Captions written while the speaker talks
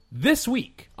This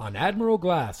week on Admiral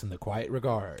Glass and the Quiet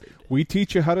Regard. We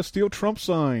teach you how to steal Trump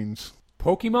signs.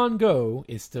 Pokemon Go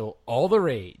is still all the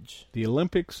rage. The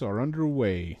Olympics are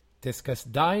underway. Discuss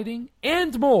dieting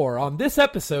and more on this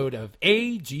episode of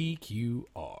AGQR.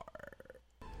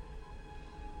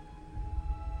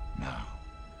 Now,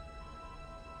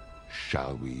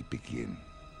 shall we begin?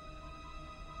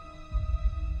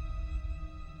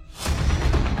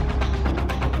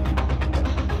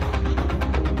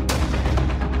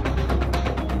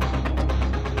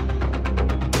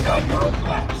 Admiral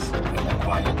Glass and the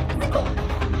Quiet Regard.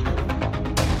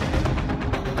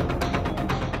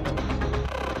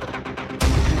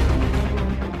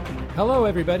 Hello,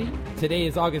 everybody. Today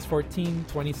is August 14,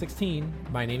 2016.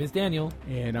 My name is Daniel.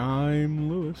 And I'm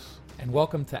Lewis. And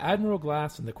welcome to Admiral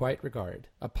Glass and the Quiet Regard,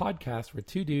 a podcast where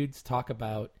two dudes talk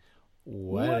about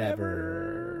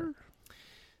whatever.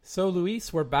 So,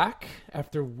 Luis, we're back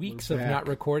after weeks of not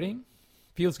recording.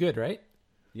 Feels good, right?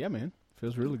 Yeah, man.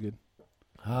 Feels really good.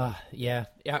 Yeah,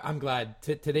 I'm glad.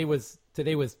 Today was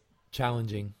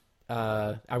challenging.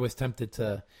 I was tempted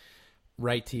to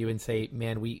write to you and say,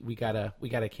 "Man, we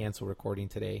gotta cancel recording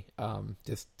today.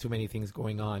 Just too many things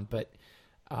going on." But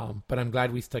I'm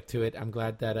glad we stuck to it. I'm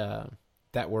glad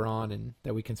that we're on and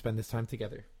that we can spend this time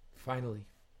together. Finally.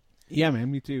 Yeah,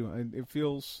 man. Me too. It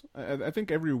feels. I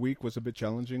think every week was a bit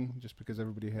challenging, just because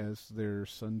everybody has their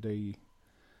Sunday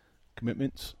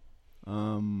commitments.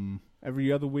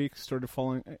 Every other week started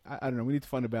falling. I don't know. We need to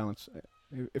find a balance.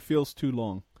 It feels too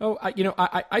long. Oh, I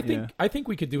think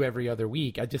we could do every other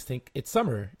week. I just think it's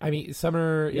summer. I mean,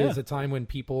 summer is a time when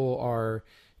people are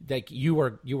like, you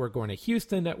were going to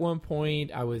Houston at one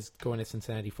point. I was going to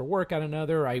Cincinnati for work at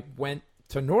another. I went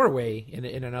to Norway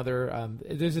in another.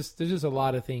 There's just a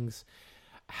lot of things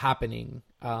happening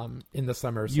in the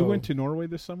summer. You went to Norway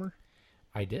this summer?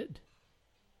 I did.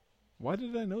 Why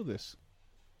did I know this?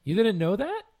 You didn't know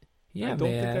that? Yeah, I don't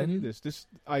think I knew this.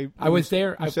 I was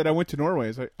there. You said I went to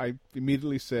Norway. I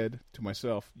immediately said to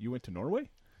myself, "You went to Norway?"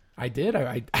 I did.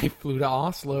 I flew to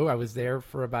Oslo. I was there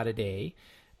for about a day,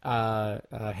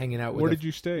 hanging out. Where did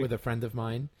you stay? With a friend of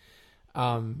mine.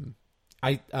 I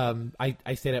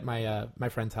stayed at my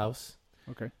friend's house.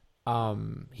 Okay.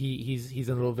 He's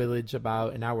in a little village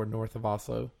about an hour north of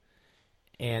Oslo,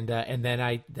 and then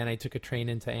I took a train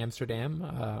into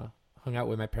Amsterdam. Hung out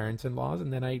with my parents-in-laws,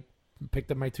 and then I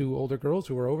picked up my two older girls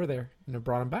who were over there and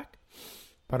brought them back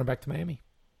to Miami.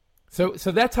 So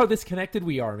that's how disconnected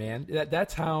we are, man.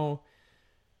 That's how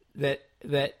that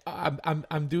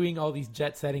I'm doing all these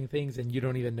jet setting things and you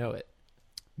don't even know it.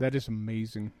 That is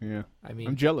amazing. Yeah. I mean,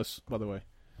 I'm jealous, by the way.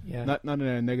 Yeah. Not in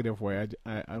a negative way.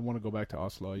 I want to go back to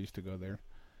Oslo. I used to go there.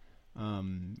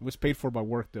 It was paid for by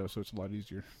work though, so it's a lot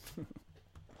easier.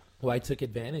 Well, I took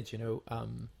advantage,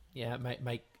 yeah,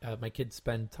 my kids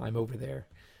spend time over there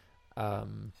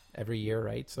every year,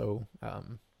 right? So,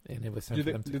 and it was time for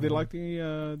them to. Did they like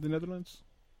the Netherlands,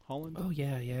 Holland? Oh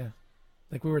yeah.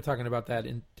 Like we were talking about that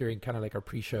during kind of like our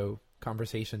pre-show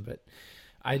conversation, but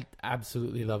I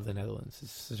absolutely love the Netherlands.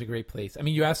 It's such a great place. I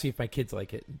mean, you asked me if my kids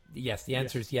like it. Yes, the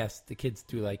answer is yes. The kids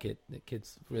do like it. The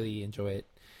kids really enjoy it.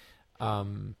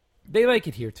 They like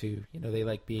it here too. They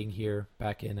like being here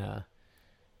back in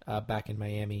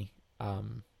Miami.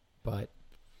 But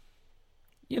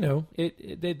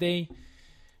they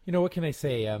what can I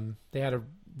say? They had a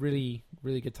really,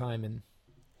 really good time, and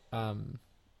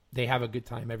they have a good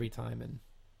time every time. And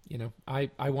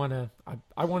I wanna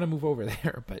move over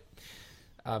there, but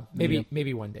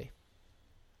maybe one day.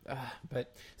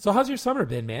 But so, how's your summer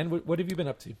been, man? What have you been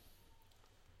up to?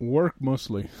 Work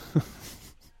mostly.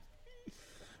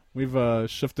 We've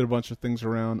shifted a bunch of things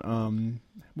around.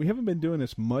 We haven't been doing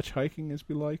as much hiking as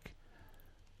we like.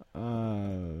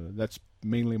 That's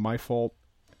mainly my fault.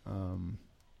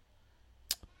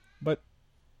 But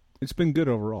it's been good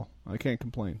overall. I can't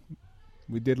complain.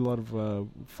 We did a lot of,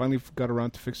 finally got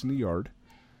around to fixing the yard.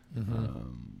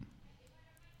 Mm-hmm.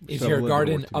 Is your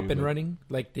garden up and running?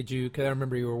 Like, because I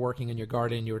remember you were working in your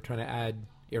garden, you were trying to add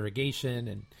irrigation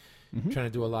and trying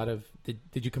to do a lot of,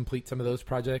 did you complete some of those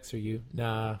projects, or you,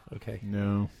 nah, okay.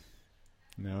 No,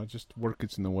 just work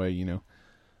gets in the way,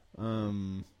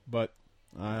 but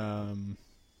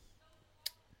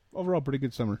overall, pretty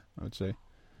good summer, I would say.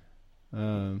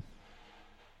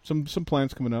 Some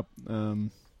plans coming up.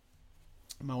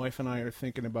 My wife and I are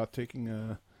thinking about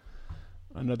taking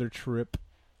another trip.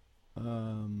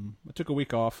 I took a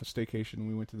week off, a staycation.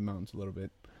 We went to the mountains a little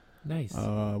bit. Nice.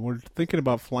 We're thinking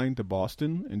about flying to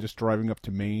Boston and just driving up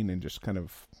to Maine and just kind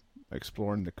of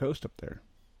exploring the coast up there.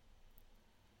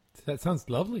 That sounds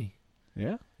lovely.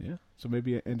 Yeah. So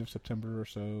maybe end of September or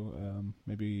so,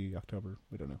 maybe October.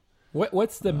 We don't know.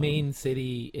 What's the main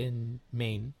city in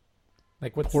Maine?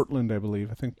 Like what's Portland, I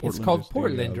believe. I think Portland. It's called is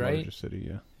Portland, the right? largest city,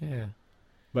 yeah. Yeah.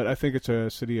 But I think it's a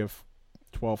city of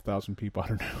 12,000 people. I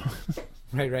don't know.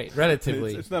 Right.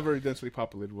 Relatively. It's not very densely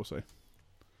populated, we'll say.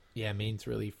 Yeah, Maine's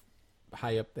really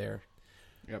high up there.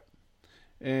 Yep.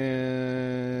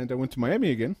 And I went to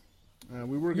Miami again.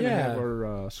 We were going to have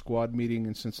our squad meeting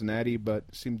in Cincinnati, but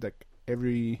it seemed like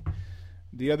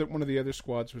one of the other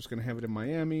squads was going to have it in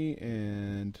Miami.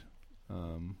 And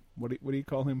what do you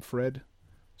call him? Fred,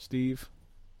 Steve,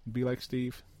 be like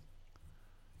Steve.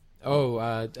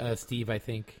 Oh, Steve, I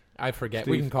think. I forget.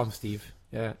 Steve. We can call him Steve.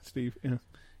 Yeah, Steve. Yeah,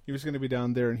 he was going to be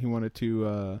down there, and he wanted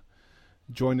to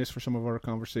join us for some of our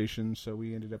conversations. So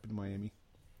we ended up in Miami.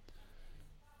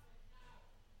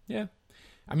 Yeah.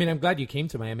 I mean, I'm glad you came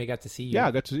to Miami. I got to see you. Yeah,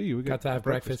 I got to see you. We got to have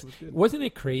breakfast. Wasn't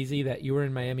it crazy that you were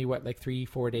in Miami,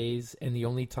 3-4 days, and the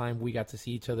only time we got to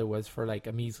see each other was for like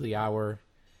a measly hour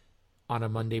on a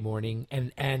Monday morning,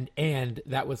 and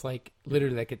that was like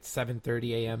literally like at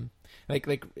 7:30 a.m.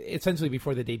 like essentially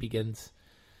before the day begins.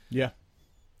 Yeah.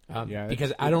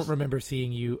 Because I don't remember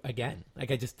seeing you again.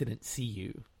 Like I just didn't see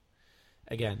you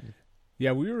again.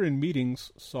 Yeah, we were in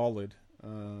meetings solid.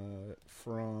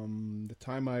 From the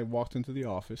time I walked into the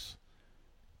office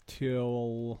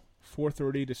till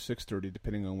 4:30 to 6:30,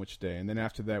 depending on which day. And then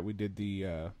after that, we did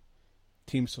the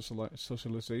team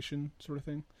socialization sort of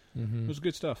thing. Mm-hmm. It was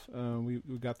good stuff. We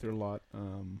got there a lot.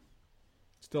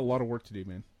 Still a lot of work to do,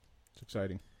 man. It's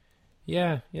exciting.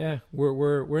 Yeah.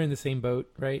 We're in the same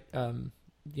boat, right?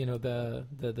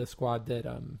 The squad that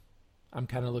I'm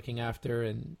kind of looking after,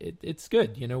 and it's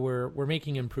good. We're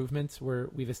making improvements.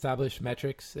 We've established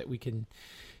metrics that we can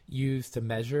use to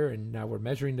measure, and now we're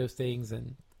measuring those things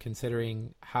and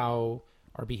considering how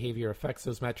our behavior affects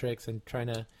those metrics and trying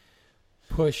to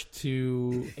push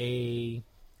to a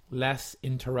less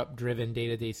interrupt-driven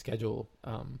day-to-day schedule.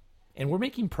 And we're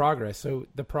making progress, so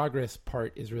the progress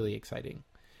part is really exciting,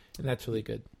 and that's really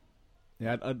good.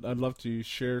 Yeah, I'd love to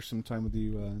share some time with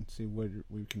you and see what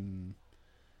we can.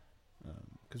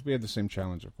 Because we have the same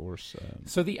challenge, of course.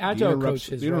 So the agile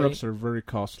coaches, the interrupts are very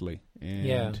costly, and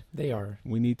yeah, they are.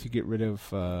 We need to get rid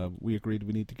of. We agreed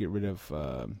we need to get rid of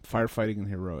firefighting and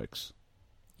heroics.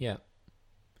 Yeah.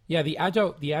 The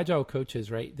agile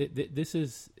coaches, right? This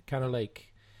is kind of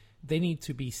like they need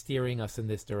to be steering us in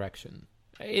this direction.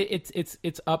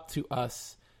 It's up to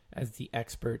us as the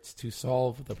experts to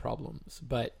solve the problems,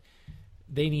 but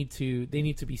they need to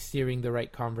be steering the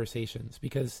right conversations,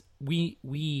 because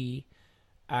we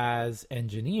as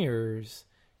engineers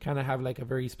kind of have like a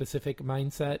very specific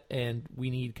mindset, and we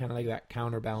need kind of like that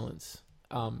counterbalance.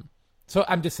 So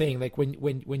I'm just saying, like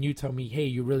when you tell me, hey,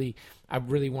 I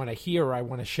really want to hear, or I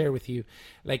want to share with you,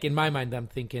 like in my mind, I'm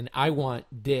thinking I want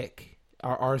Dick,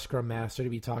 our Scrum Master, to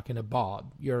be talking to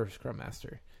Bob, your Scrum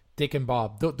Master. Dick and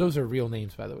Bob, those are real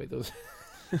names, by the way. Those.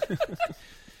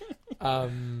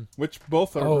 Which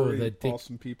both are very Dick,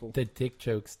 awesome people. The Dick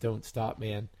jokes don't stop,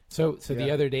 man. So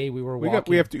the other day we were walking.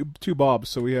 We have two Bobs,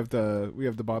 so we have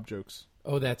the Bob jokes.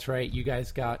 Oh, that's right. You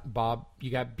guys got Bob.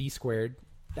 You got B squared.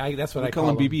 That's what I call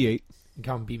him. BB-8. You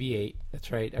call him BB-8.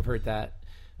 That's right. I've heard that.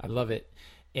 I love it.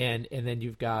 And then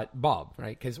you've got Bob,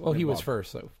 right? Because he was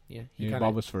first, so yeah.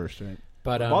 Bob was first, right?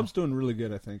 But Bob's doing really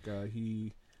good, I think. I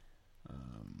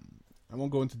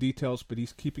won't go into details, but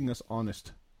he's keeping us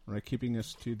honest, right? Keeping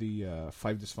us to the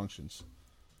 5 dysfunctions.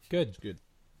 Good. It's good.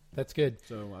 That's good.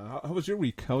 So, how was your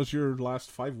week? How was your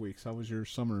last 5 weeks? How was your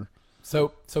summer?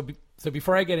 So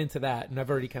before I get into that, and I've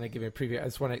already kind of given a preview, I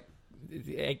just want to.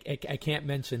 I can't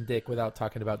mention Dick without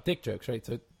talking about Dick jokes, right?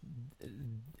 So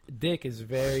Dick is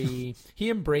very. He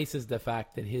embraces the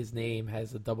fact that his name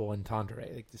has a double entendre,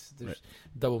 right? Like there's right.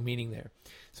 double meaning there.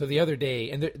 So the other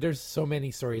day, and there's so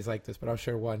many stories like this, but I'll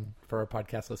share one for our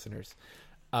podcast listeners.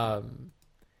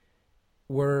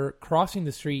 We're crossing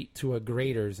the street to a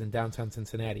Grater's in downtown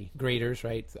Cincinnati. Grater's,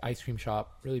 right? It's an ice cream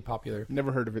shop, really popular.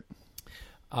 Never heard of it.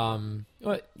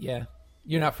 But yeah,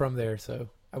 you're not from there, so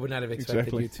I would not have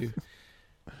expected you to.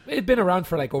 It's been around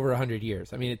for like over 100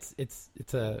 years. I mean, it's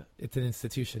an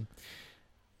institution.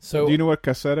 So, do you know what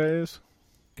casera is?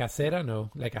 Casera, no,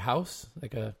 like a house,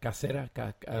 like a casera,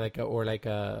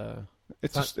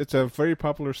 It's a very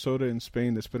popular soda in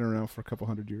Spain that's been around for a couple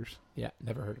hundred years. Yeah,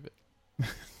 never heard of it.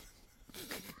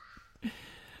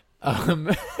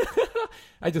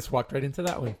 I just walked right into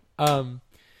that one.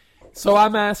 So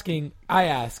I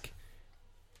ask,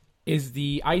 is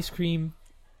the ice cream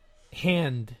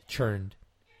hand churned?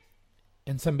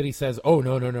 And somebody says, oh,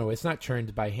 no, it's not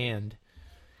churned by hand.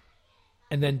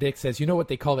 And then Dick says, you know what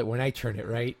they call it when I churn it,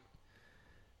 right?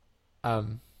 Yeah,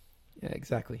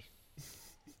 exactly.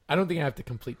 I don't think I have to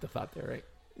complete the thought there, right?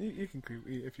 You can creep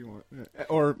if you want,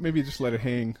 or maybe just let it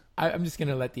hang. I'm just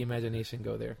gonna let the imagination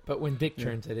go there. But when Dick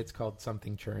churns it, it's called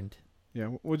something churned. Yeah,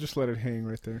 we'll just let it hang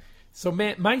right there. So,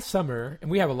 man, my summer,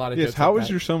 and we have a lot of Yes. jokes How like was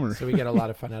that, your summer? so we get a lot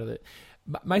of fun out of it.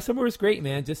 My summer was great,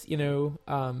 man. Just got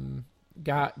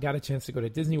a chance to go to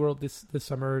Disney World this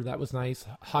summer. That was nice.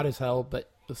 Hot as hell, but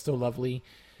it was still lovely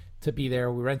to be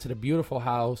there. We rented a beautiful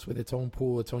house with its own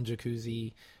pool, its own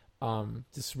jacuzzi.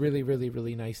 Just really, really,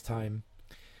 really nice time.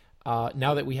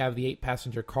 Now that we have the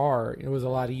 8-passenger car, it was a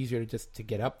lot easier to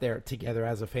get up there together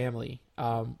as a family.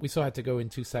 We still had to go in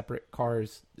 2 separate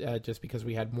cars just because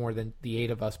we had more than the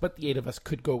 8 of us, but the 8 of us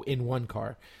could go in one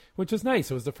car, which was nice.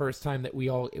 It was the first time that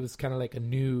it was kind of like a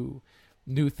new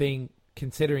thing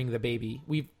considering the baby.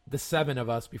 The 7 of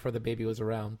us before the baby was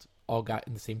around all got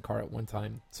in the same car at one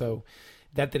time. So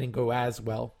that didn't go as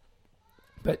well.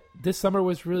 But this summer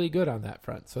was really good on that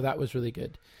front. So that was really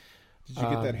good. Did you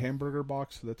get that hamburger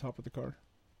box to the top of the car?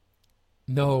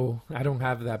 No, I don't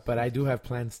have that, but I do have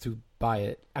plans to buy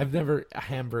it. I've never a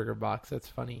hamburger box. That's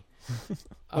funny.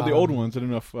 Well, the old ones. I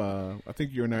don't know if I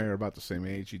think you and I are about the same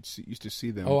age. Used to see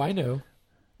them. Oh, I know.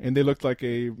 And they looked like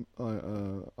a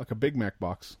Big Mac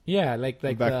box. Yeah, like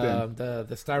back the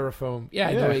styrofoam. Yeah,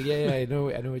 I know. Yeah, I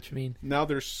know what you mean. Now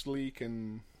they're sleek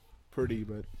and pretty,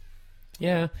 but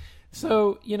yeah.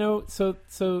 So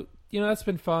that's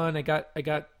been fun. I got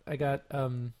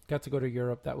to go to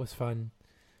Europe. That was fun.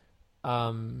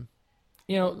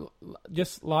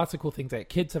 Just lots of cool things.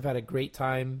 Kids have had a great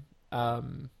time.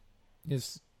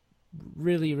 Just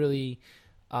really, really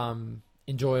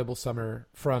enjoyable summer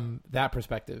from that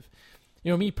perspective.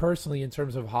 Me personally, in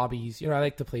terms of hobbies, I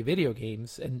like to play video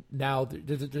games, and now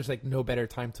there's like no better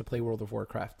time to play World of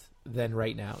Warcraft than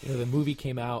right now. The movie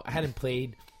came out. I hadn't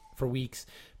played for weeks.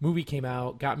 Movie came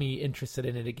out, got me interested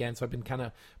in it again. So I've been kind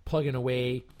of plugging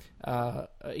away,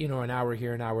 an hour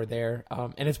here, an hour there.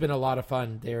 And it's been a lot of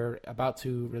fun. They're about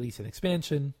to release an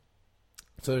expansion.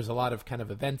 So there's a lot of kind of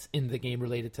events in the game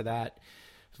related to that.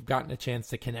 I've gotten a chance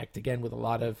to connect again with a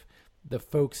lot of the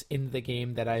folks in the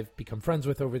game that I've become friends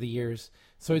with over the years.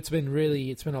 So it's been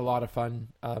a lot of fun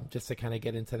just to kind of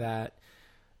get into that.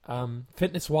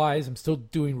 Fitness wise, I'm still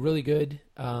doing really good.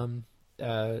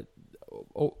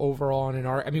 Overall on an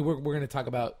art. I mean, we're going to talk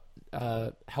about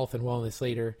health and wellness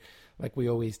later, like we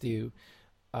always do.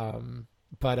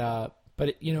 But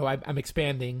I'm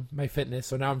expanding my fitness,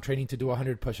 so now I'm training to do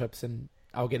 100 push-ups, and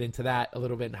I'll get into that a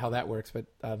little bit and how that works. But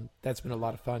that's been a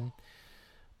lot of fun.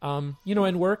 And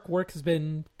work has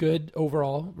been good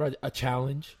overall. A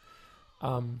challenge.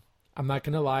 I'm not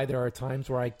going to lie. There are times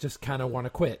where I just kind of want to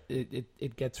quit.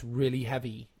 It gets really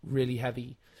heavy.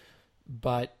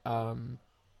 But I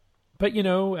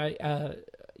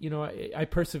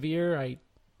persevere. I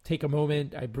take a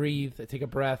moment. I breathe. I take a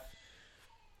breath.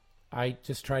 I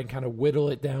just try and kind of whittle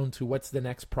it down to what's the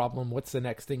next problem, what's the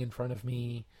next thing in front of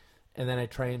me, and then I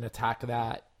try and attack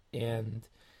that and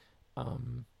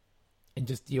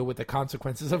just deal with the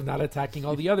consequences of not attacking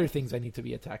all the other things I need to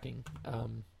be attacking.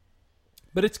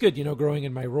 But it's good, growing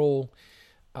in my role,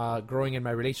 growing in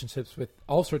my relationships with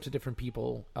all sorts of different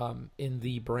people in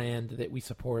the brand that we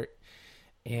support.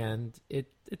 And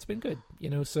it's been good,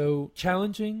 so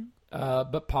challenging,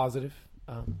 but positive.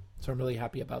 So I'm really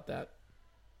happy about that.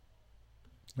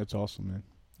 That's awesome, man.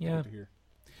 Yeah. Good to hear.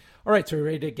 All right. So we're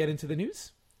ready to get into the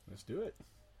news? Let's do it.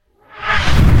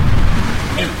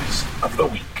 News of the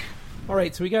week. All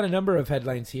right. So we got a number of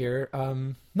headlines here.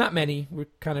 Not many. We're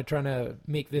kind of trying to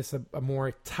make this a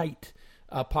more tight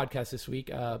podcast this week.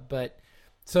 But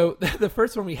so the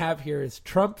first one we have here is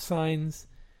Trump signs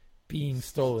being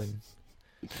stolen.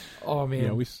 Oh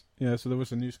man! So there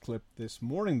was a news clip this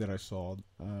morning that I saw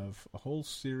of a whole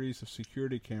series of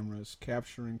security cameras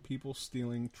capturing people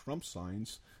stealing Trump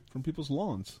signs from people's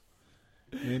lawns.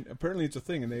 And apparently it's a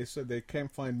thing, and they said they can't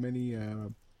find many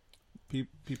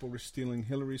people were stealing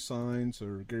Hillary signs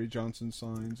or Gary Johnson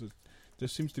signs. It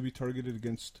just seems to be targeted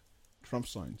against Trump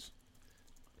signs.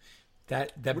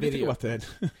 That what do you think about that?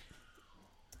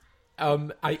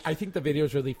 I think the video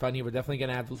is really funny. We're definitely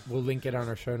gonna we'll link it on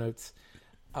our show notes.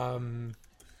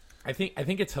 I think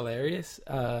it's hilarious.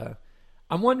 I'm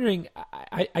wondering.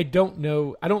 I don't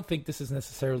know. I don't think this is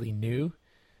necessarily new.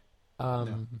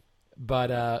 No.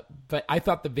 But I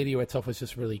thought the video itself was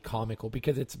just really comical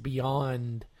because it's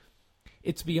beyond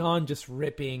just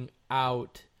ripping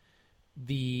out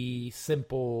the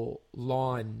simple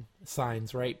lawn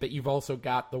signs, right? But you've also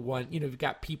got the one. You've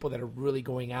got people that are really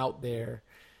going out there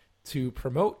to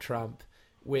promote Trump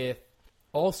with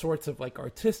all sorts of like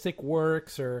artistic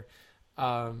works and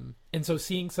so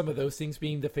seeing some of those things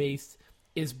being defaced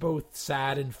is both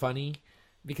sad and funny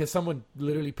because someone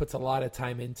literally puts a lot of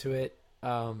time into it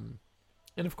And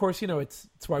of course, it's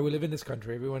why we live in this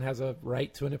country. Everyone has a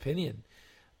right to an opinion.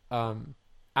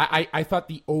 I thought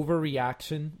the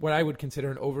overreaction, what I would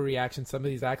consider an overreaction, some of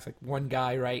these acts, like one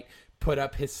guy, right, put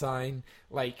up his sign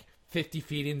like 50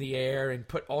 feet in the air and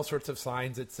put all sorts of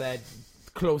signs that said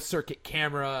closed circuit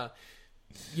camera,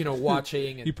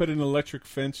 watching. And, he put an electric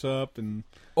fence up and...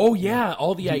 Oh, yeah,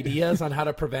 all the ideas on how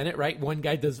to prevent it, right? One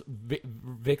guy does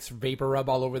Vicks vapor rub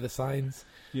all over the signs.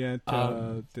 Yeah,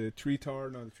 the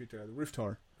roof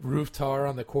tar. Roof tar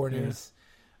on the corners.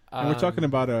 Yeah. And we're talking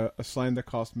about a sign that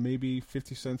cost maybe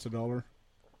 50 cents $1.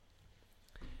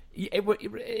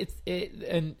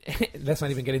 And let's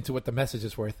not even get into what the message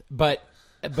is worth. But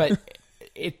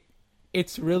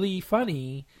it's really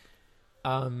funny.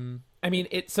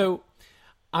 So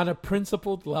on a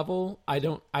principled level, I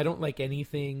don't like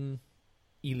anything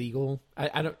illegal.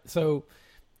 I don't. So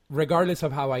regardless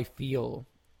of how I feel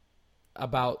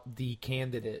about the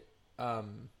candidate,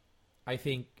 I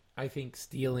think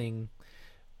stealing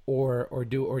or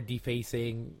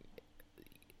defacing,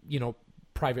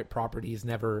 private property is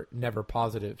never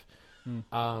positive.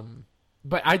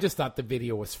 But I just thought the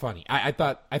video was funny. I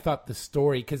thought the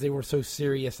story, because they were so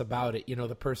serious about it.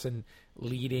 The person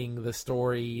leading the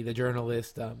story, the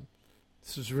journalist.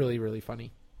 This was really, really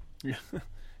funny. Yeah,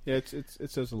 yeah. It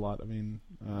says a lot. I mean,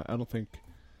 I don't think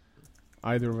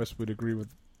either of us would agree with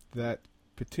that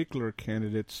particular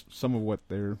candidate's some of what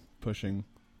they're pushing.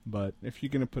 But if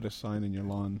you're going to put a sign in your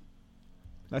lawn,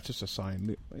 that's just a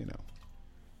sign.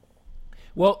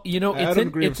 Well, I don't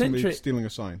agree with somebody stealing a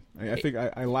sign. I think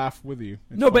I laugh with you.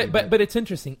 It's funny, but it's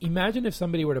interesting. Imagine if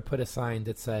somebody were to put a sign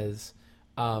that says,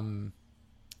 I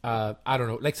don't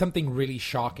know, like something really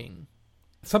shocking,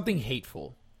 something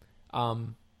hateful.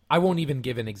 I won't even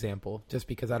give an example just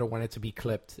because I don't want it to be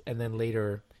clipped. And then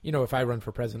later, if I run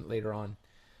for president later on.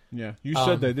 Yeah, you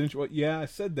said that, didn't you? Well, yeah, I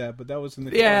said that, but that was in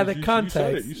the the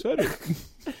context. You said it.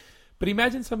 But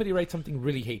imagine somebody writes something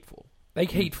really hateful.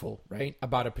 Like hateful, right?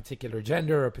 About a particular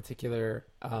gender, or a particular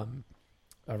a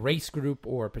race group,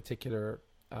 or a particular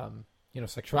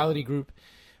sexuality group,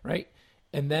 right?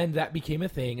 And then that became a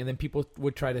thing, and then people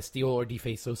would try to steal or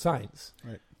deface those signs.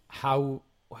 Right? How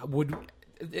would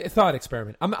a thought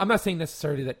experiment? I'm not saying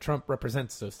necessarily that Trump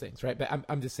represents those things, right? But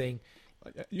I'm just saying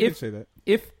you can say that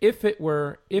if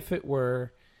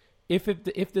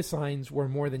the signs were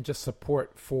more than just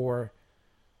support for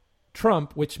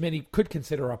Trump, which many could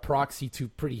consider a proxy to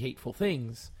pretty hateful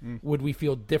things, would we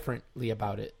feel differently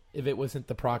about it if it wasn't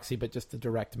the proxy but just the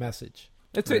direct message?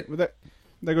 That's right. it. Well, that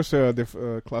goes to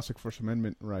the classic First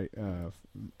Amendment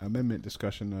amendment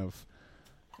discussion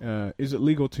of is it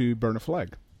legal to burn a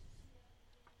flag?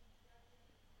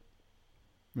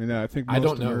 I mean, I think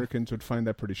most Americans would find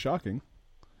that pretty shocking.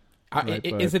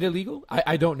 Is it illegal?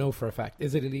 I don't know for a fact.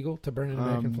 Is it illegal to burn an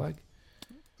American flag?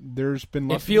 There's been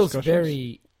lots of discussions. It feels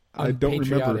very I don't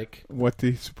remember what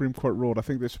the Supreme Court ruled. I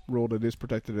think this ruled it is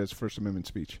protected as First Amendment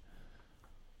speech.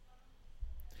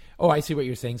 Oh, I see what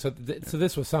you're saying. So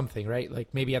this was something, right?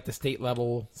 Like maybe at the state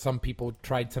level, some people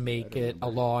tried to make it a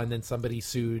law, and then somebody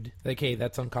sued. Like, hey,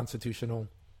 that's unconstitutional.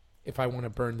 If I want to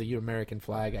burn the American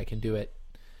flag, I can do it.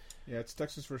 Yeah, it's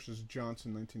Texas versus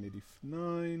Johnson,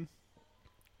 1989.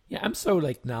 Yeah, I'm so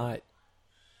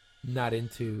not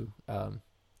into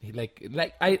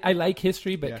I like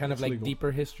history, but kind of like legal.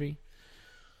 Deeper history.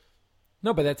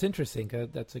 No, but that's interesting.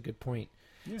 That's a good point.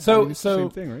 Yeah, so it's the same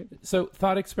thing, right? So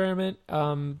thought experiment.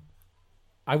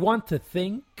 I want to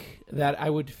think that I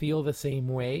would feel the same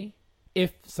way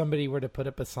if somebody were to put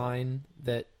up a sign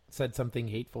that said something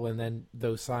hateful, and then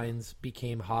those signs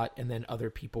became hot, and then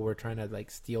other people were trying to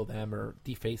steal them or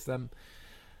deface them.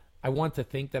 I want to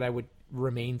think that I would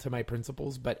remain to my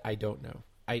principles, but I don't know.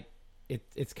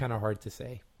 It's kind of hard to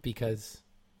say, because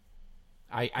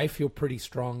I feel pretty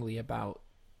strongly about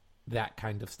that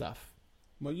kind of stuff.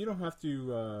 Well, you don't have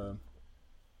to.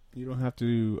 You don't have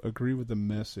to agree with the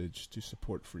message to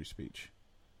support free speech.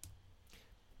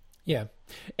 Yeah.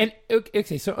 And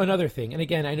okay, so another thing, and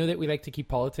again, I know that we like to keep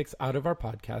politics out of our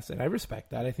podcast, and I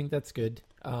respect that. I think that's good.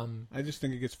 I just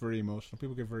think it gets very emotional.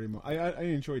 People get very emotional. I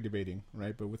enjoy debating,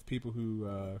 right? But with people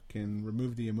who can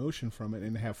remove the emotion from it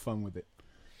and have fun with it.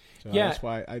 So yeah. That's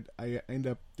why I end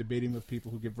up debating with people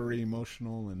who get very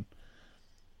emotional, and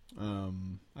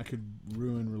I could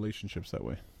ruin relationships that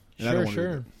way. And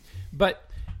Sure. But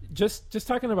just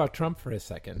talking about Trump for a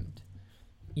second,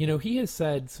 he has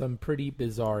said some pretty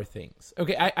bizarre things.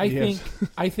 Okay,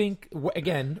 I think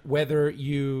again, whether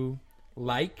you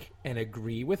like and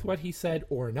agree with what he said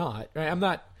or not, right? I'm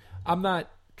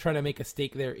not trying to make a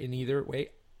stake there in either way.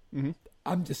 Mm-hmm.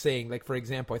 I'm just saying, for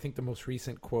example, I think the most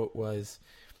recent quote was,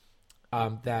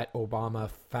 that Obama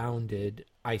founded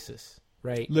ISIS,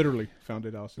 right? Literally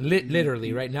founded ISIS.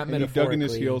 Literally, right? Not and metaphorically. He dug in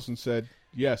his heels and said,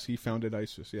 yes, he founded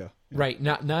ISIS, yeah. Right,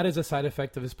 not as a side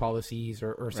effect of his policies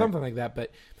or something like that,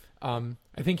 but I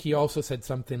think he also said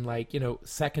something like,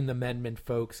 Second Amendment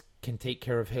folks can take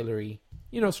care of Hillary,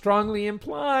 strongly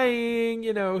implying,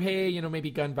 hey,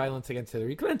 maybe gun violence against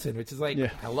Hillary Clinton, which is like,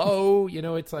 hello,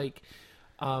 it's like,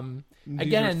 These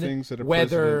again, are things that a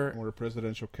whether president or a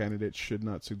presidential candidate should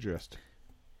not suggest.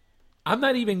 I'm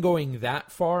not even going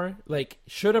that far. Like,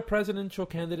 should a presidential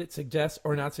candidate suggest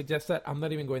or not suggest that? I'm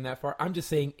not even going that far. I'm just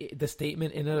saying the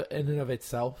statement in and of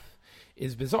itself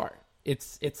is bizarre.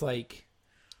 It's like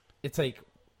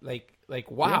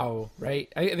wow,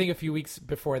 right? I think a few weeks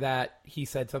before that he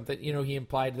said something. He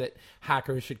implied that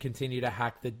hackers should continue to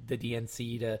hack the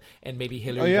DNC and maybe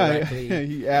Hillary directly.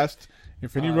 He asked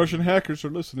if any Russian hackers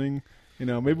are listening.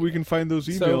 Maybe we can find those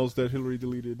emails that Hillary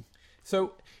deleted.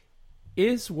 So.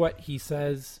 Is what he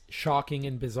says shocking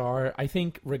and bizarre? I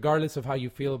think regardless of how you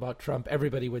feel about Trump,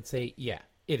 everybody would say, yeah,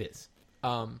 it is.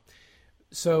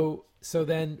 So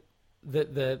then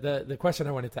the question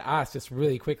I wanted to ask just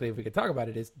really quickly, if we could talk about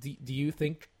it, is do you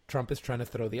think Trump is trying to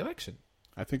throw the election?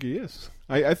 I think he is.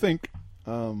 I think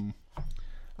I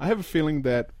have a feeling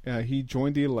that he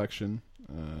joined the election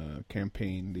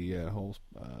campaign, the whole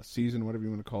season, whatever you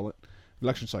want to call it,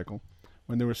 election cycle,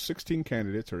 when there were 16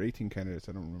 candidates or 18 candidates,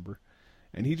 I don't remember.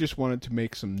 And he just wanted to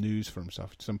make some news for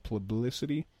himself, some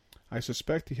publicity. I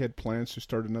suspect he had plans to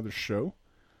start another show.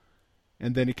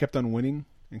 And then he kept on winning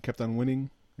and kept on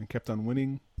winning and kept on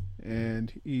winning.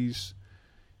 And he's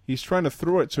trying to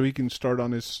throw it so he can start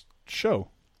on his show.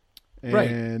 And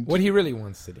right. What he really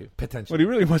wants to do, potentially. What he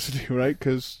really wants to do, right?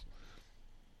 Because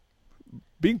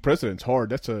being president's hard.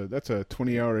 That's a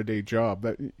 20-hour-a-day job.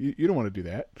 That you don't want to do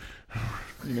that.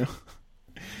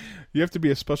 You have to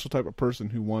be a special type of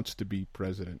person who wants to be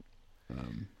president.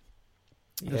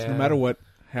 Because no matter what,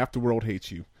 half the world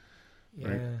hates you.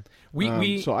 Right?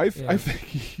 So I think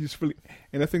he's really,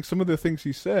 and I think some of the things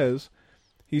he says,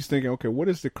 he's thinking, okay, what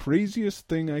is the craziest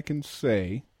thing I can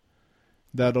say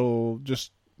that'll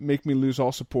just make me lose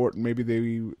all support, and maybe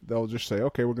they'll just say,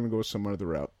 okay, we're going to go some other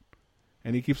route.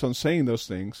 And he keeps on saying those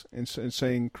things and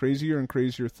saying crazier and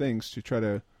crazier things to try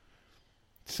to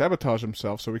sabotage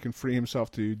himself so he can free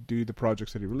himself to do the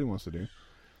projects that he really wants to do.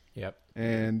 Yep.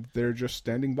 And they're just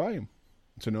standing by him.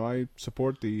 So no, I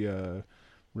support the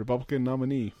Republican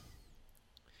nominee.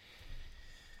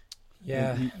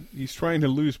 Yeah. He's trying to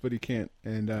lose, but he can't.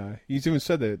 And he's even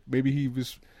said that maybe he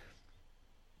was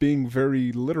being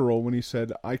very literal when he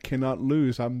said, I cannot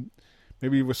lose.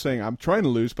 Maybe he was saying, I'm trying to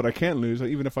lose, but I can't lose.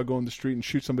 Even if I go on the street and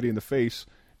shoot somebody in the face,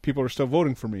 people are still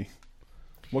voting for me.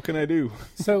 What can I do?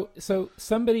 So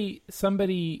somebody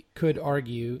could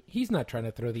argue he's not trying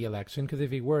to throw the election, because if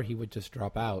he were, he would just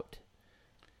drop out.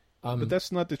 But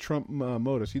that's not the Trump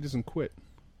modus. He doesn't quit.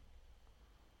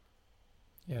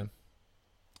 Yeah,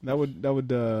 that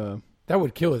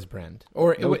would kill his brand,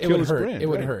 or it would hurt. Brand, it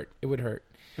would right. hurt. It would hurt.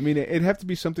 I mean, it'd have to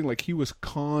be something like he was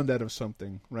conned out of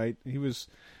something, right?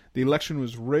 The election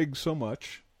was rigged so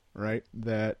much, right,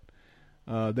 that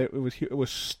it was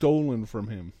stolen from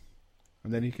him.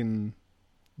 And then he can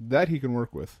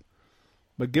work with,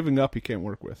 but giving up he can't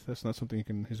work with. That's not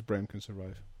something his brand can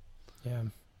survive. Yeah,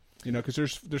 because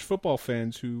there's football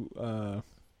fans who,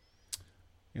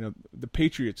 the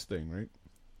Patriots thing, right?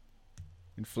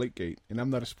 Inflategate, and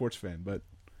I'm not a sports fan, but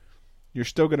you're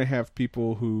still going to have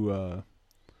people who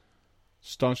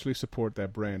staunchly support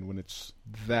that brand when it's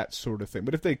that sort of thing.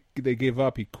 But if they give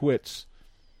up, he quits.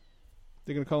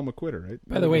 They're going to call him a quitter, right?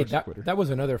 By the way, that was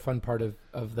another fun part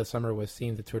of the summer, was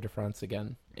seeing the Tour de France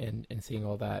again and seeing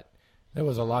all that. There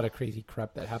was a lot of crazy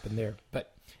crap that happened there.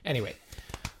 But anyway.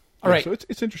 All right. So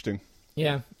it's interesting.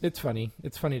 Yeah, it's funny.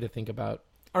 It's funny to think about.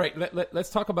 All right,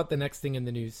 let's talk about the next thing in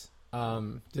the news.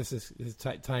 Just as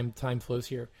time flows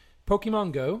here.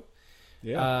 Pokemon Go.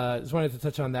 Yeah. Just wanted to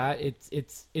touch on that.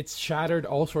 It's shattered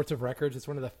all sorts of records. It's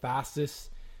one of the fastest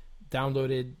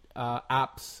downloaded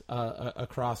apps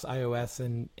across iOS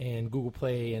and Google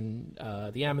Play and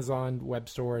the Amazon Web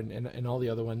Store and all the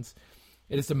other ones.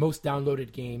 It is the most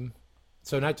downloaded game.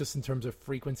 So not just in terms of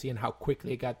frequency and how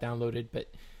quickly it got downloaded,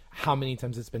 but how many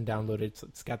times it's been downloaded. So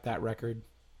it's got that record.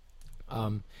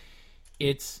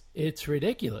 It's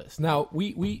ridiculous. Now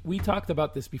we talked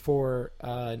about this before,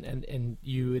 and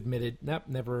you admitted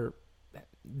never.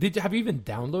 Have you even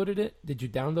downloaded it? Did you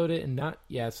download it and not?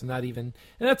 Yes, not even,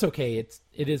 and that's okay. It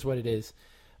is what it is.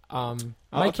 I'll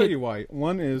tell you why.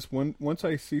 One is once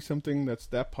I see something that's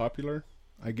that popular,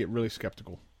 I get really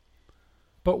skeptical.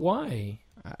 But why?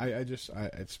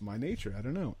 it's my nature. I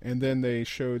don't know. And then they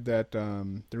showed that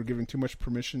they were giving too much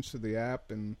permissions to the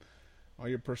app and all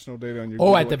your personal data on your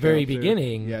Google at the very account there.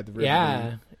 beginning. Yeah, at the very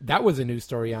beginning. That was a news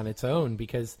story on its own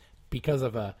because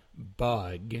of a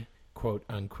bug, quote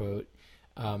unquote.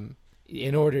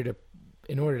 In order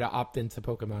to opt into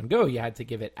Pokemon Go, you had to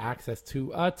give it access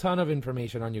to a ton of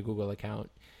information on your Google account.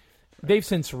 They've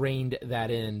since reined that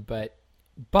in, but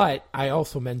I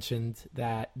also mentioned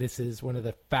that this is one of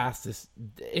the fastest.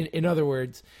 In other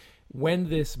words, when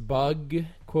this bug,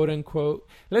 quote unquote,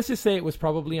 let's just say it was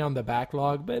probably on the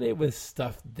backlog, but it was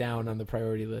stuffed down on the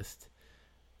priority list.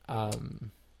 Yeah,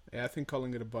 I think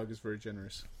calling it a bug is very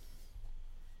generous.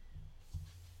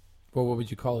 Well, what would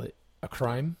you call it? A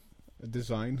crime? A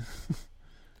design?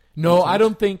 No, I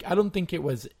don't think it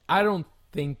was. I don't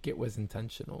think it was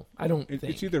intentional.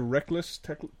 It's either reckless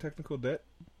technical debt.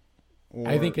 Or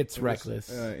I think it's reckless.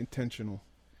 Intentional.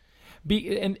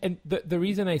 And the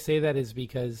reason I say that is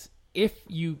because if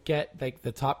you get like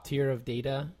the top tier of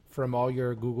data from all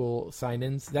your Google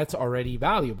sign-ins, that's already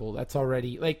valuable. That's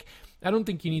already like, I don't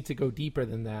think you need to go deeper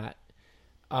than that.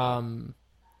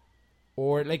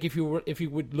 Or like if you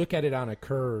would look at it on a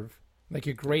curve, like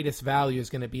your greatest value is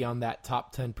going to be on that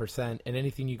top 10%, and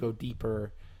anything you go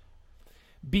deeper,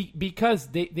 because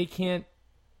they can't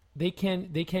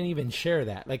even share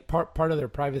that. Like part of their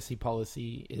privacy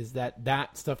policy is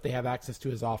that stuff they have access to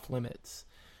is off limits.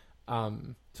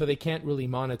 So they can't really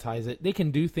monetize it. They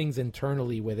can do things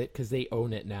internally with it because they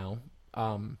own it now.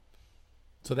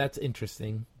 So that's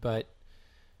interesting, but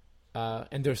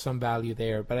and there's some value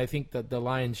there. But I think that the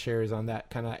lion's share is on that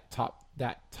kind of top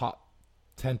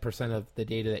 10% of the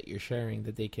data that you're sharing,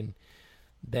 that they can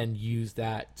then use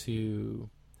that to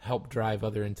help drive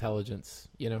other intelligence,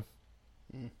 you know?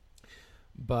 Mm.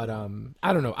 But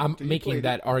I don't know. I'm making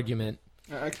that argument.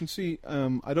 I can see.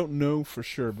 I don't know for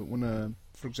sure, but when,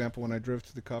 for example, when I drove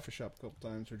to the coffee shop a couple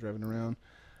times or driving around,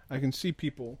 I can see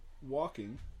people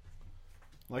walking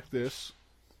like this,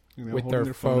 you know, with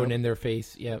their phone in their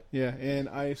face. Yep. Yeah, and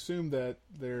I assume that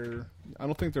I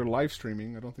don't think they're live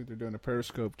streaming. I don't think they're doing a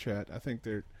Periscope chat. I think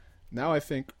they're doing they're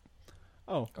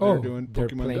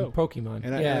Pokemon playing Go. Pokemon.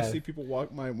 And I see people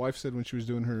walk. My wife said when she was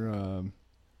doing her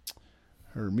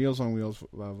Meals on Wheels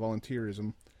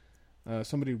volunteerism,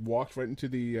 somebody walked right into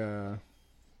the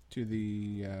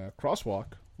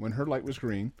crosswalk when her light was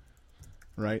green,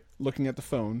 right, looking at the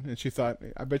phone, and she thought,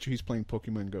 I bet you he's playing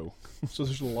Pokemon Go. So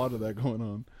there's a lot of that going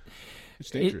on. It's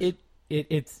dangerous.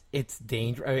 It's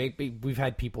dangerous. I mean, we've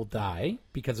had people die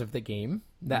because of the game.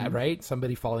 That right?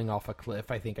 Somebody falling off a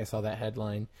cliff. I think I saw that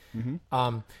headline.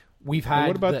 Mm-hmm. We've had. And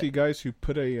what about the guys who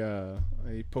put a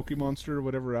Pokemonster or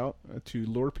whatever out to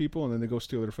lure people, and then they go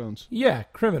steal their phones? Yeah,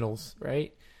 criminals,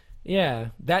 right? Yeah,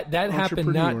 that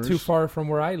happened not too far from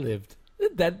where I lived.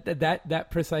 That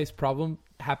precise problem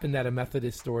happened at a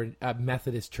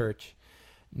Methodist church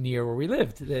near where we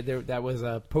lived. That was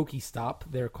a Pokestop,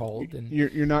 they're called. And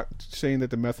you're not saying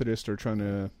that the Methodists are trying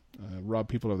to rob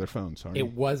people of their phones, are you?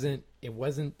 It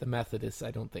wasn't the Methodists, I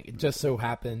don't think. It just so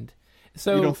happened.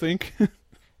 So you don't think?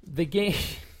 The game,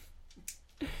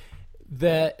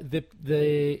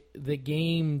 the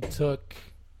game took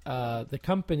the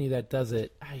company that does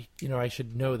it. I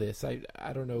should know this. I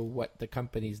don't know what the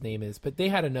company's name is, but they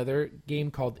had another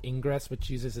game called Ingress, which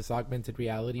uses this augmented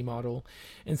reality model,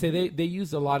 and so they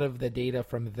used a lot of the data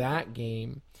from that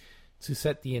game to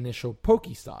set the initial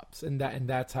Pokestops, and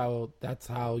that's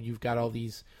how you've got all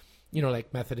these,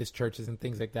 like Methodist churches and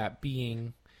things like that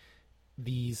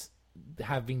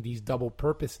having these double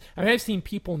purpose. I mean, I've seen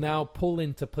people now pull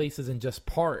into places and just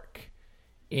park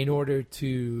in order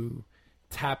to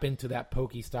tap into that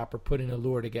Pokestop or put in a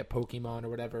lure to get Pokemon or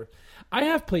whatever. I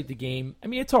have played the game. I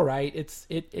mean, it's all right.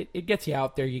 It gets you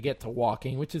out there. You get to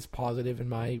walking, which is positive in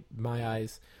my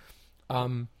eyes.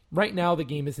 Right now, the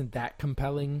game isn't that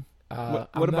compelling.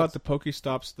 What about the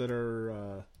Pokestops that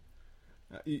are?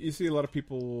 You see a lot of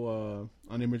people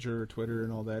on Imgur or Twitter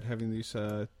and all that having these.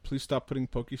 Please stop putting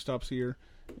Pokestops here,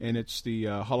 and it's the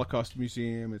Holocaust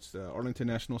Museum. It's the Arlington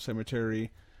National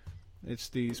Cemetery. It's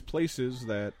these places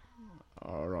that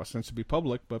are ostensibly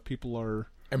public, but people are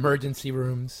emergency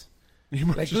rooms.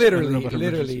 Like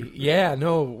literally. Yeah,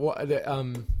 no.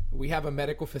 We have a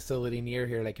medical facility near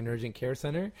here, like an urgent care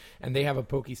center, and they have a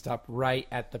Pokestop right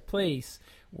at the place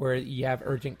where you have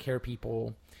urgent care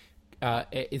people.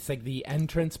 It's like the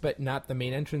entrance, but not the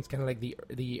main entrance, kind of like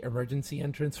the emergency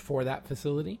entrance for that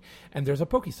facility. And there's a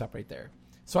Pokestop right there.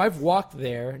 So I've walked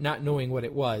there not knowing what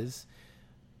it was.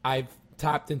 I've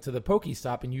tapped into the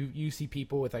Pokestop, and you see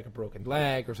people with like a broken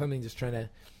leg or something just trying to...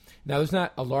 Now, there's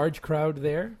not a large crowd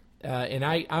there, and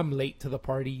I'm late to the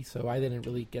party, so I didn't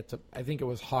really get to. I think it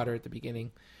was hotter at the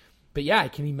beginning, but yeah, I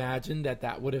can imagine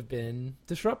that would have been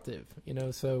disruptive.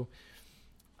 So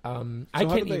How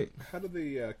do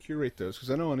they curate those?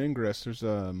 Because I know on Ingress there's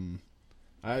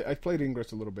I played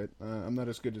Ingress a little bit. I'm not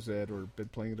as good as Ed, or been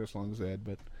playing it as long as Ed,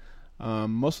 but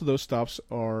most of those stops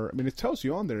are. I mean, it tells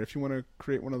you on there if you want to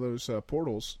create one of those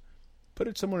portals, put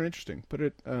it somewhere interesting. Put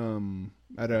it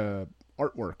at a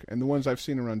artwork, and the ones I've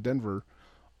seen around Denver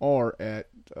are at.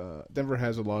 Denver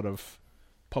has a lot of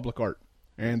public art,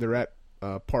 and they're at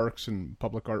parks and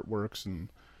public artworks and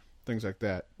things like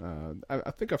that.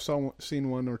 I think I've seen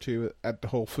one or two at the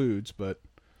Whole Foods, but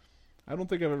I don't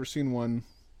think I've ever seen one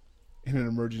in an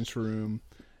emergency room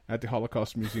at the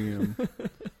Holocaust Museum.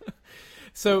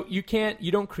 So you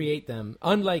don't create them,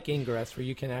 unlike Ingress, where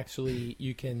you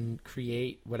can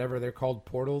create whatever they're called,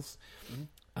 portals.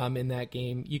 In that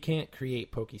game, you can't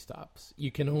create Pokestops.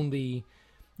 You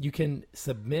can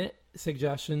submit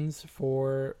suggestions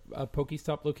for a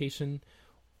Pokestop location,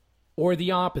 or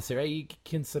the opposite, right? You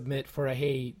can submit for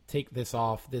hey, take this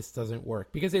off, this doesn't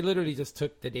work. Because they literally just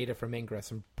took the data from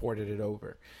Ingress and ported it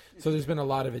over. So there's been a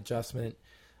lot of adjustment.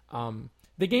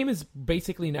 The game is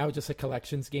basically now just a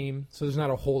collections game, so there's not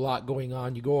a whole lot going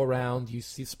on. You go around, you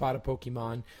spot a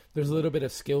Pokemon. There's a little bit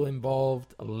of skill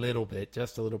involved,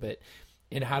 just a little bit,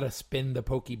 in how to spin the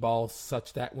Pokeball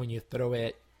such that when you throw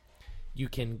it, you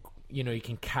can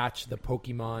catch the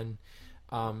Pokemon.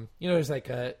 There's like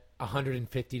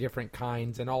 150 different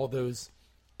kinds, and all of those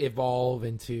evolve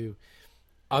into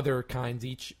other kinds.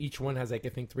 Each one has I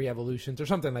think 3 evolutions or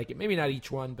something like it. Maybe not each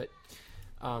one, but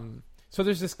so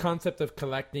there's this concept of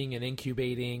collecting and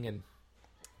incubating and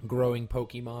growing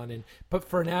Pokemon, but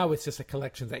for now it's just a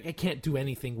collection. Like I can't do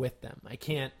anything with them. I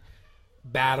can't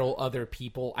battle other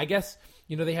people. I guess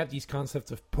they have these concepts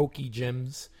of Poke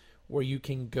Gyms where you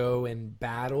can go and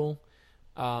battle.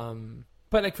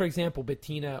 But like for example,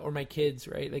 Bettina or my kids,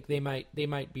 right? Like they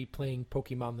might be playing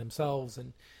Pokemon themselves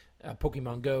and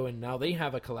Pokemon Go, and now they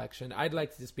have a collection. I'd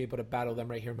like to just be able to battle them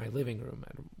right here in my living room.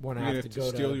 I don't want to have to go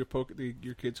steal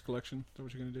your kids' collection. Is that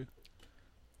what you're gonna do?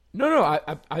 No.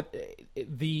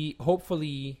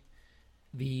 Hopefully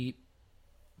the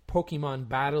Pokemon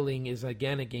battling is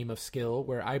again a game of skill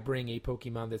where I bring a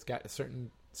Pokemon that's got certain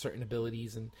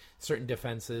abilities and certain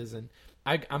defenses, and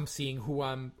I'm seeing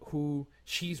who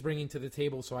she's bringing to the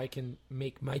table, so I can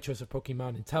make my choice of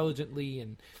Pokemon intelligently,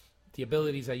 and the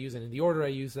abilities I use and in the order I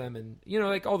use them, and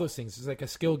like all those things. There's like a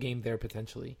skill game there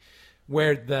potentially,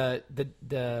 where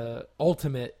the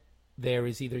ultimate there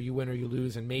is either you win or you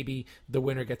lose, and maybe the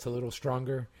winner gets a little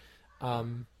stronger,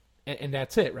 and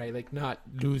that's it, right? Like not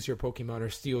lose your Pokemon or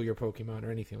steal your Pokemon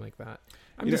or anything like that.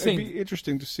 I'm just saying, it'd be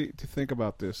interesting to think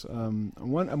about this. I'm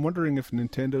wondering if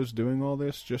Nintendo's doing all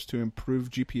this just to improve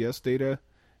GPS data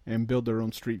and build their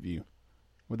own Street View,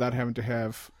 without having to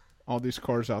have all these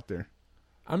cars out there.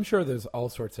 I'm sure there's all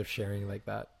sorts of sharing like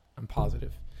that. I'm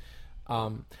positive.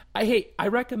 I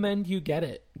recommend you get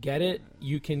it. Get it.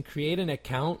 You can create an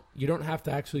account. You don't have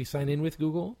to actually sign in with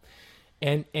Google,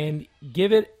 and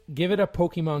give it a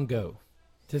Pokemon Go.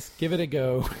 Just give it a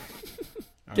go.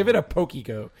 Give it a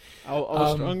Poke-Go.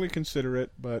 I'll strongly consider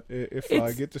it, but if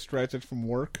I get distracted from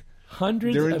work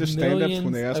during the stand-ups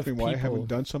when they ask me why I people. haven't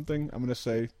done something, I'm going to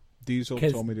say Diesel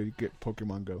told me to get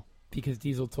Pokemon Go. Because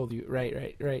Diesel told you.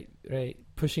 Right.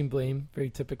 Pushing blame. Very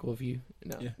typical of you.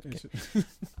 No. Yeah.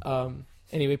 Okay.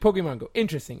 Anyway, Pokemon Go.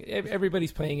 Interesting.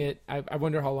 Everybody's playing it. I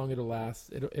wonder how long it'll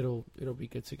last. It'll be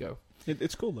good to go.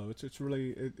 It's cool though. It's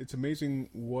really amazing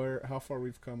how far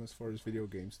we've come as far as video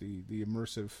games. The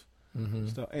immersive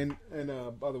stuff. And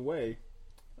by the way,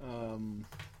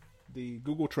 the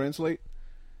Google Translate,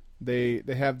 they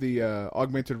have the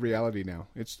augmented reality now.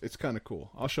 It's kind of cool.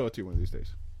 I'll show it to you one of these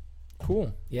days.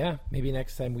 Cool. Yeah. Maybe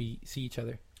next time we see each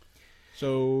other.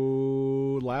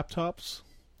 So laptops.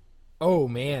 Oh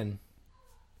man.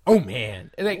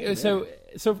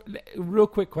 So real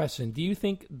quick question. Do you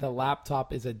think the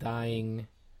laptop is a dying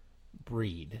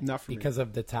breed? Not for me. Because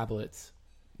of the tablets?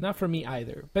 Not for me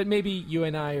either. But maybe you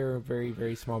and I are a very,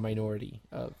 very small minority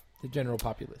of the general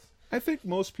populace. I think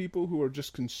most people who are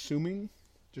just consuming,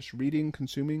 just reading,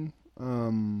 consuming,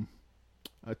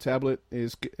 a tablet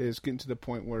is getting to the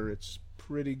point where it's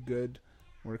pretty good,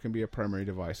 where it can be a primary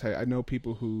device. I know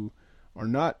people who are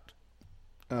not,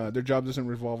 their job doesn't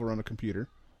revolve around a computer,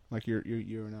 like you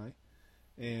and I,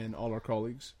 and all our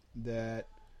colleagues, that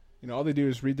all they do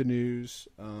is read the news,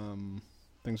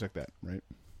 things like that, right?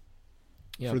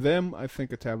 Yep. For them, I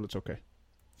think a tablet's okay.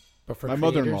 But for my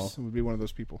mother-in-law would be one of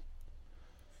those people.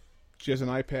 She has an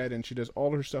iPad, and she does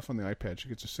all her stuff on the iPad. She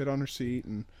gets to sit on her seat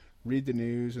and read the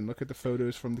news and look at the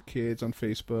photos from the kids on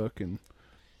Facebook. And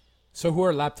So who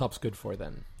are laptops good for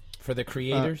then? For the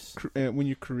creators? when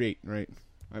you create, right?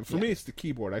 For me, it's the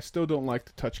keyboard. I still don't like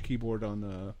the touch keyboard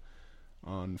on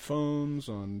phones,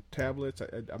 on tablets.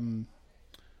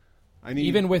 I need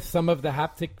Even with some of the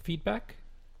haptic feedback?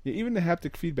 Yeah, even the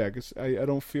haptic feedback is. I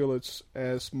don't feel it's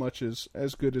as much as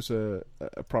good as a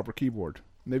proper keyboard.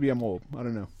 Maybe I'm old. I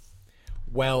don't know.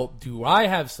 Well, do I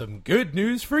have some good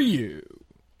news for you?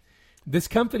 This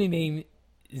company named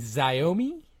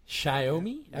Xiaomi. I don't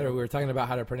know. We were talking about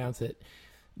how to pronounce it.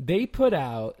 They put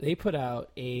out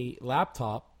a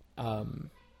laptop.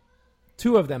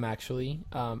 Two of them actually.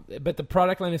 But the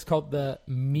product line is called the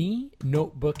Mi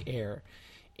Notebook Air,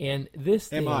 and this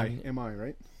thing. MI,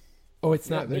 right? Oh, it's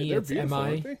not me. It's MI.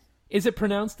 MI. Is it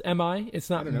pronounced MI? It's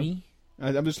not me.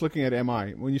 I'm just looking at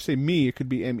MI. When you say me, it could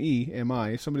be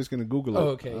MI. Somebody's going to Google it. Oh,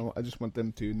 okay. I just want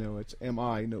them to know it's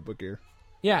MI Notebook Air.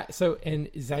 Yeah. So,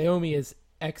 and Xiaomi is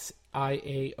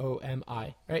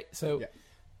XIAOMI, right? So,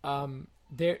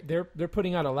 they're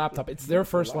putting out a laptop. It's their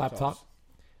first laptop.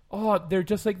 Oh, they're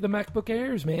just like the MacBook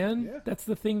Airs, man. Yeah. That's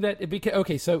the thing that it became.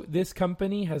 Okay, so this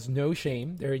company has no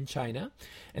shame. They're in China,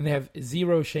 and they have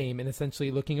zero shame in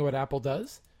essentially looking at what Apple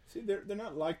does. See, they're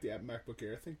not like the MacBook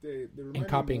Air. I think they remind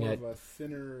copying me more it. of a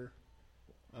thinner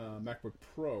MacBook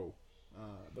Pro,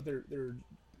 but they're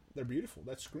beautiful.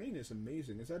 That screen is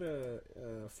amazing. Is that a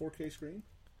 4K screen?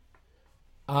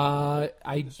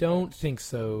 I don't think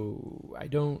so. I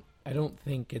don't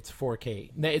think it's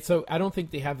 4K. So I don't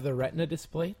think they have the Retina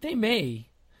display. They may,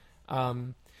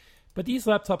 but these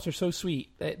laptops are so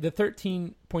sweet. The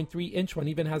 13.3 inch one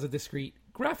even has a discrete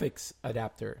graphics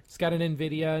adapter. It's got an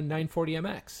NVIDIA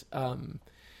 940MX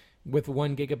with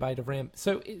 1 gigabyte of RAM.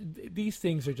 So these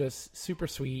things are just super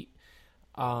sweet.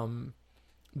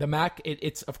 The Mac,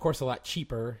 it's of course a lot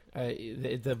cheaper.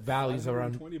 The values are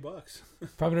around $20.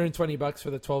 $520 for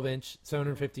the 12 inch,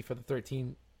 $750 for the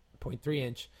 13.3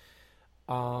 inch.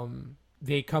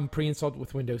 They come pre-installed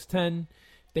with Windows 10.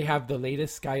 They have the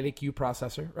latest Skylake U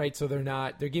processor, right? So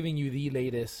they're giving you the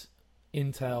latest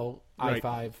Intel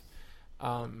i5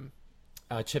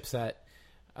 chipset.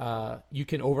 You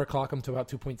can overclock them to about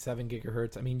 2.7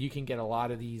 gigahertz. I mean, you can get a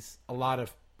lot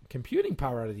of computing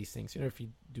power out of these things. You know, if you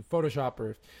do Photoshop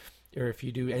or if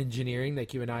you do engineering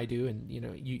like you and I do, and you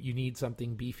know, you need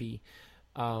something beefy.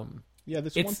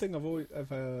 That's one thing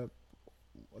I've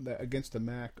against the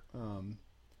Mac, and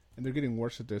they're getting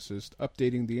worse at this, is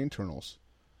updating the internals.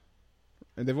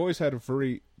 And they've always had a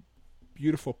very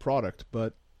beautiful product,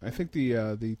 but I think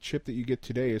the chip that you get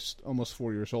today is almost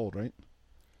 4 years old, right?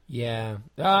 Yeah,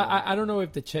 I don't know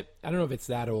if the chip. I don't know if it's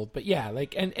that old, but yeah,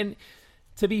 like and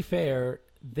to be fair,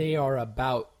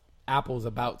 Apple's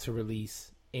about to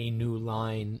release a new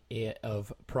line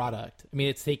of product. I mean,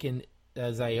 it's taken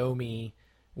Xiaomi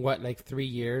like 3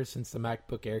 years since the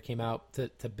MacBook Air came out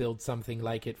to build something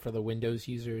like it for the Windows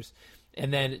users.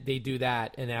 And then they do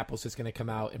that, and Apple's just going to come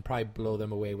out and probably blow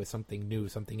them away with something new,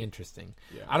 something interesting.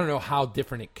 Yeah. I don't know how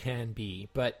different it can be,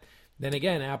 but then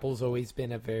again, Apple's always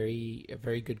been a very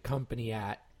good company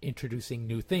at introducing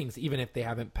new things, even if they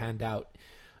haven't panned out.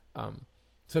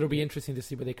 So it'll be interesting to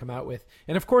see what they come out with.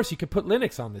 And of course, you could put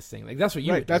Linux on this thing. Like that's what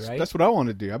you would do, right? That's what I want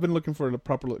to do. I've been looking for the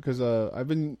proper, because I've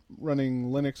been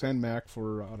running Linux and Mac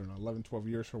for 11, 12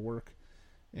 years for work.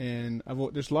 And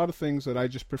there's a lot of things that I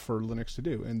just prefer Linux to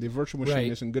do, and the virtual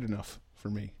machine isn't good enough for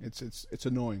me. It's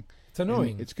annoying. It's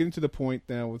annoying. And it's getting to the point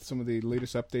now with some of the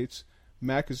latest updates.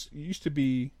 Mac used to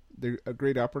be a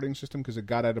great operating system because it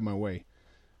got out of my way,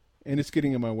 and it's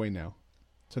getting in my way now.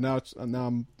 So now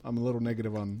I'm a little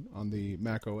negative on the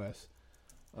Mac OS.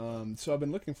 So I've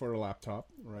been looking for a laptop,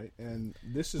 right? And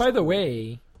this is, by the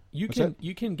way, you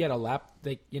can get a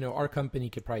like, you know, our company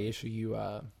could probably issue you.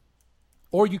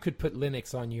 Or you could put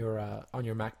Linux on your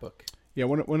MacBook. Yeah,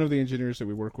 one of the engineers that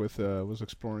we work with was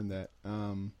exploring that.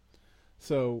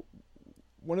 So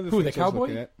one of the things the cowboy? I was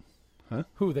looking at, huh?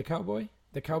 Who, the cowboy?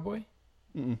 The cowboy?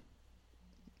 Mm-mm.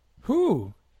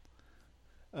 Who?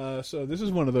 So this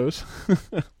is one of those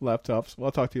laptops.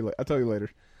 Well, I'll tell you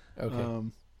later. Okay.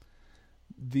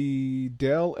 The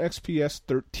Dell XPS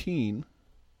 13,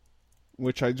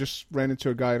 which I just ran into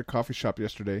a guy at a coffee shop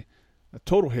yesterday. A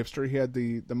total hipster. He had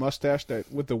the mustache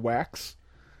with the wax.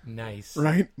 Nice.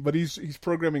 Right? But he's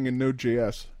programming in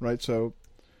Node.js, right? So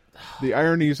the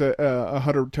irony is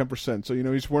 110%. So, you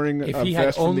know, he's wearing a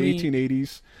vest from the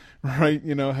 1880s, right?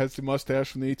 You know, has the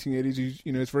mustache from the 1880s.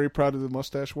 He's very proud of the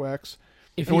mustache wax.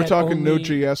 And we're talking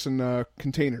Node.js and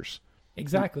containers.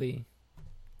 Exactly.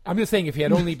 I'm just saying if he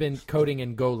had only been coding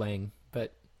in Golang,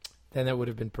 but then that would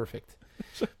have been perfect.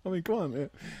 I mean, come on, man.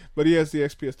 But he has the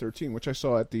XPS 13, which I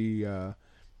saw at the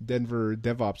Denver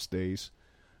DevOps Days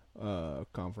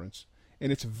conference,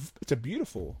 and it's a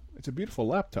beautiful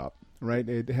laptop, right?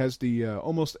 It has the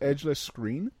almost edgeless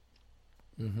screen,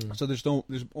 so there's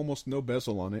almost no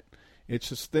bezel on it.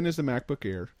 It's as thin as the MacBook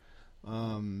Air.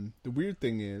 The weird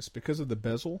thing is, because of the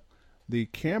bezel, the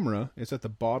camera is at the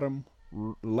bottom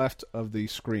left of the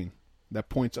screen that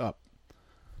points up.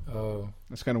 Oh,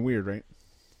 that's kind of weird, right?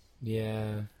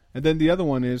 Yeah. And then the other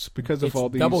one is because of all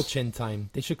these double chin time.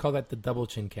 They should call that the double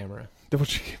chin camera. Double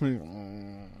chin camera.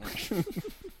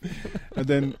 And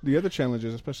then the other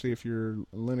challenges, especially if you're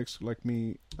Linux like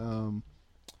me, a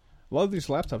lot of these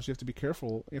laptops you have to be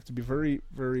careful. You have to be very,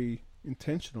 very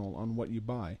intentional on what you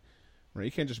buy. Right?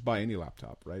 You can't just buy any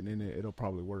laptop, right? And it'll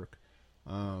probably work.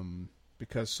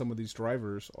 Because some of these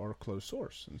drivers are closed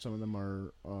source, and some of them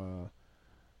are.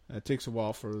 It takes a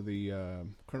while for the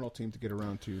kernel team to get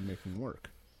around to making work,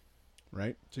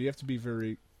 right? So you have to be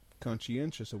very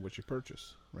conscientious of what you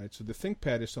purchase, right? So the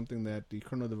ThinkPad is something that the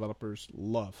kernel developers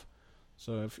love.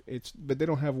 So but they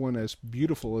don't have one as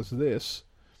beautiful as this,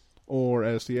 or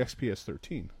as the XPS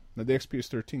 13. Now the XPS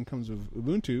 13 comes with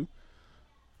Ubuntu,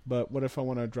 but what if I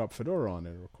want to drop Fedora on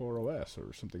it, or CoreOS,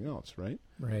 or something else, right?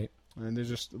 Right. And there's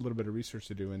just a little bit of research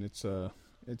to do, and it's an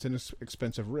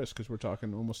expensive risk because we're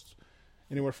talking almost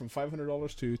anywhere from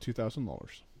 $500 to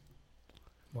 $2,000.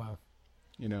 Wow.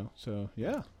 You know, so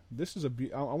yeah, this is I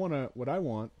want a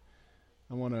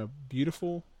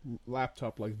beautiful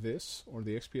laptop like this, or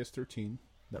the XPS 13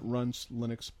 that runs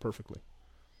Linux perfectly.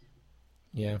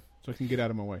 Yeah. So I can get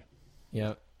out of my way.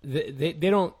 Yeah. They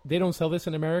don't sell this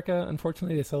in America,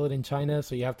 unfortunately. They sell it in China,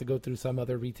 so you have to go through some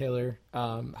other retailer.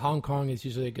 Hong Kong is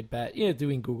usually a good bet. Yeah,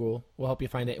 doing Google will help you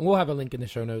find it, and we'll have a link in the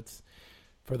show notes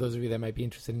for those of you that might be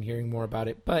interested in hearing more about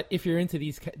it. But if you're into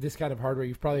this kind of hardware,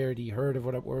 you've probably already heard of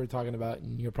what we're talking about,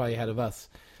 and you're probably ahead of us.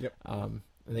 Yep. In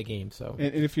the game. So,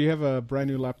 and if you have a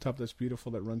brand new laptop that's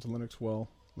beautiful that runs Linux well,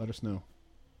 let us know.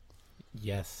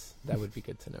 Yes, that would be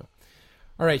good to know.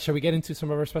 All right, shall we get into some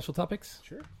of our special topics?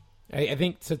 Sure. I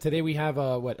think so. Today we have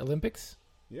Olympics.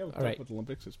 Yeah, we'll talk about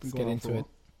Olympics. It's been Let's going get on into it.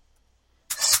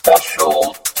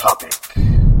 Special topic.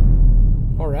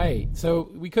 All right. So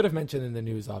we could have mentioned in the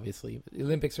news, obviously, the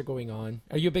Olympics are going on.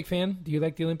 Are you a big fan? Do you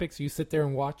like the Olympics? Do you sit there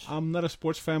and watch? I'm not a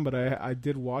sports fan, but I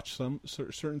did watch some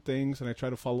certain things, and I try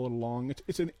to follow it along.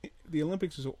 The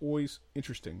Olympics is always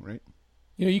interesting, right?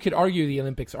 You know, you could argue the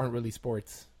Olympics aren't really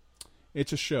sports.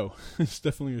 It's a show. It's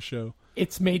definitely a show.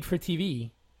 It's made for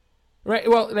TV. Right.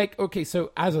 Well, okay,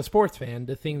 so as a sports fan,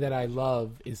 the thing that I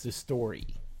love is the story.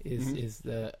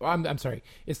 I'm sorry.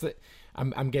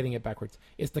 I'm getting it backwards.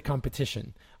 It's the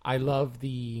competition. I love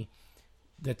the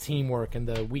teamwork and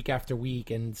the week after week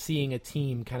and seeing a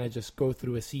team kind of just go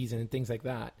through a season and things like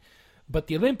that. But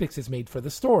the Olympics is made for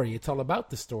the story. It's all about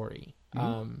the story.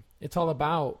 It's all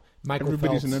about Michael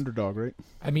Everybody's Phelps. An underdog, right?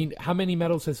 I mean, how many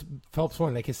medals has Phelps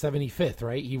won? Like his 75th,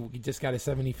 right? He just got his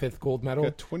 75th gold medal.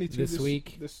 Got 22 this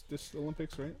week. This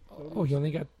Olympics, right? Oh, he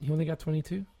only got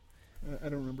 22. I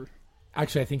don't remember.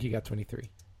 Actually, I think he got 23,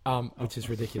 which is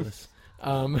ridiculous.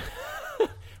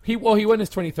 He won his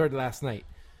 23rd last night.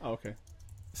 Oh, okay.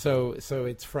 So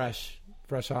it's fresh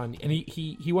on, and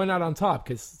he went out on top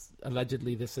because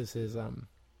allegedly this is his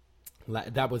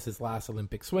that was his last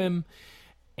Olympic swim.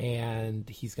 And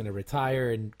he's going to retire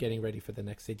and getting ready for the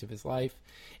next stage of his life.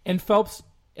 And Phelps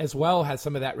as well has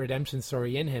some of that redemption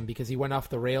story in him because he went off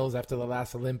the rails after the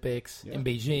last Olympics in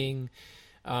Beijing.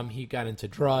 He got into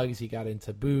drugs, he got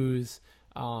into booze,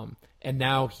 and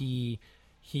now he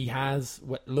has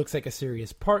what looks like a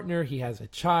serious partner. He has a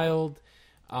child,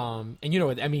 and you know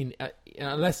what I mean.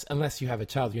 Unless you have a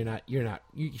child, you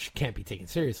can't be taken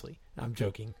seriously. I'm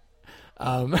joking.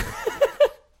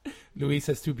 Luis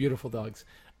has two beautiful dogs.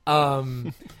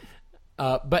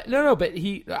 But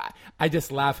I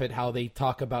just laugh at how they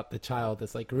talk about the child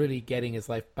as like really getting his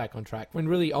life back on track when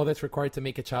really all that's required to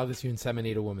make a child is you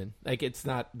inseminate a woman. Like it's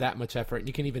not that much effort and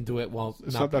you can even do it while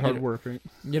it's not that hard work, right?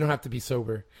 You don't have to be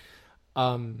sober.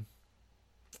 But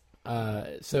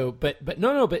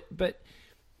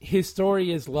his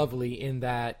story is lovely in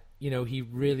that, you know, he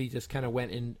really just kind of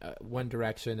went in one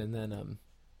direction and then,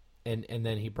 and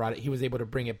then he was able to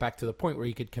bring it back to the point where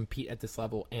he could compete at this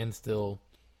level and still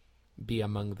be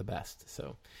among the best.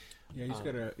 So yeah, he's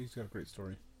got a great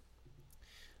story.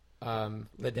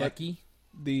 Ledecky,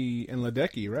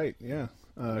 Ledecky, right? Yeah,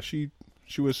 she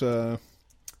was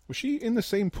she in the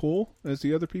same pool as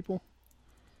the other people?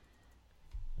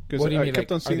 Because I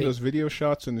kept on seeing those video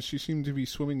shots, and she seemed to be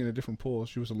swimming in a different pool.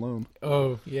 She was alone.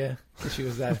 Oh yeah, she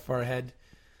was that far ahead.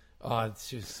 Oh,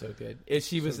 she was so good.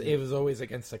 It was always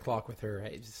against the clock with her.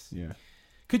 Right?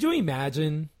 Could you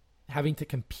imagine having to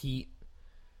compete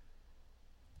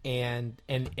and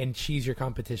she's your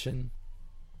competition,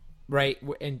 right?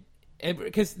 And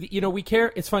because we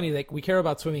care. It's funny, like we care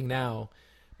about swimming now,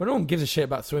 but no one gives a shit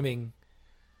about swimming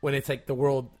when it's like the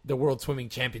world swimming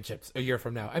championships a year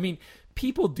from now. I mean,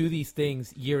 people do these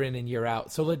things year in and year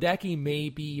out. So Ledecky may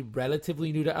be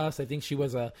relatively new to us. I think she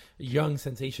was a young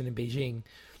sensation in Beijing.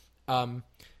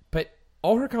 But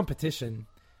all her competition,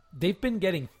 they've been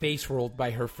getting face rolled by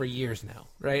her for years now,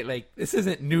 right? Like this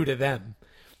isn't new to them.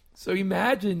 So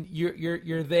imagine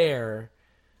you're there.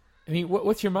 I mean,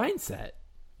 what's your mindset?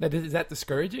 Is that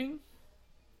discouraging?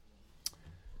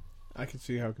 I can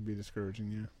see how it could be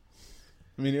discouraging, yeah.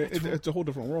 I mean, it's a whole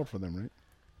different world for them, right?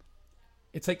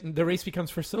 It's like the race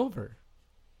becomes for silver.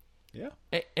 Yeah.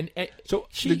 And so,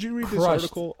 did you read this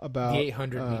article about the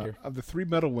 800 meter of the 3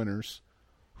 medal winners?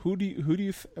 Who do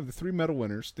you of the 3 medal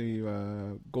winners,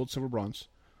 the gold, silver, bronze?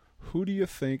 Who do you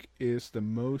think is the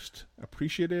most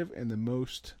appreciative and the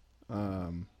most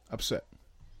upset?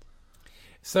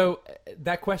 So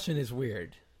that question is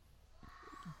weird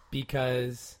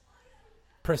because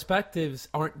perspectives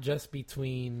aren't just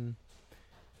between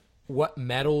what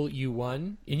medal you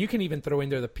won, and you can even throw in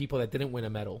there the people that didn't win a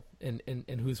medal and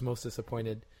who's most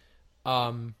disappointed.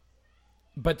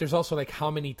 But there's also like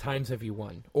how many times have you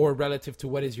won, or relative to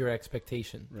what is your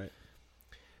expectation. Right.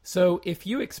 So if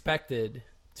you expected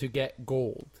to get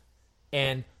gold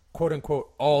and quote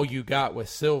unquote all you got was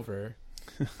silver,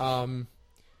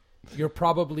 you're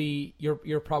probably a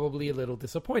little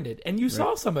disappointed. And you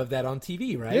saw some of that on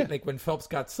TV, right? Yeah. Like when Phelps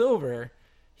got silver,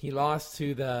 he lost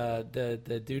to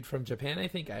the dude from Japan, I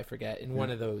think, I forget, in one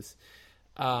of those.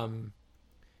 And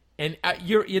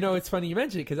it's funny you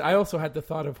mentioned it because I also had the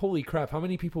thought of, holy crap, how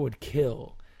many people would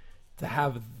kill to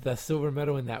have the silver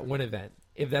medal in that one event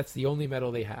if that's the only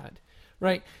medal they had,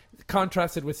 right?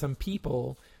 Contrasted with some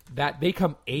people that they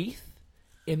come 8th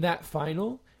in that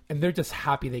final and they're just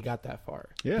happy they got that far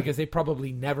because they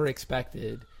probably never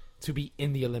expected to be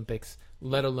in the Olympics,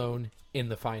 let alone in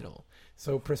the final.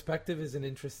 So perspective is an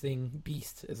interesting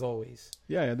beast, as always.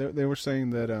 Yeah, they were saying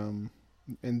that,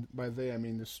 and by they I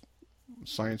mean this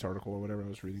science article or whatever I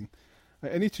was reading.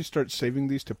 I need to start saving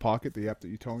these to Pocket, the app that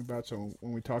you told me about, so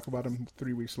when we talk about them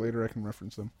 3 weeks later, I can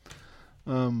reference them.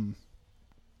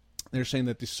 They're saying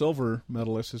that the silver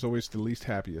medalist is always the least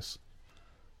happiest.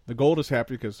 The gold is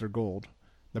happy because they're gold.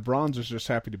 The bronze is just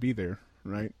happy to be there,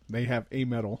 right? They have a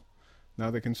medal.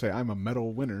 Now they can say, I'm a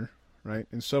medal winner, right?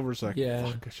 And silver's like,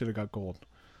 fuck, I should have got gold.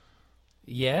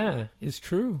 Yeah, it's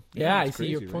true. Yeah, I see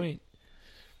your right? point.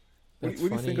 What do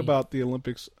you think about the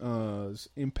Olympics'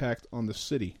 impact on the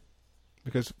city?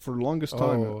 Because for the longest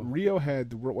time, Rio had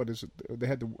They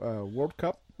had the World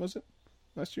Cup, was it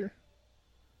last year?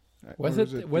 Was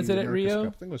it at Rio?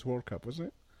 Cup? I think it was World Cup, wasn't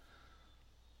it?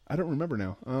 I don't remember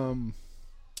now.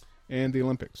 And the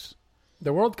Olympics.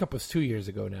 The World Cup was 2 years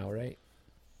ago now, right?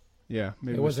 Yeah,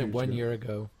 maybe it wasn't 1 year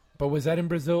ago. But was that in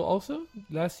Brazil also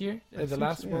last year? The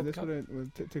last World Cup?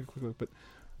 Take a quick look. But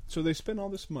so they spend all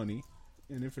this money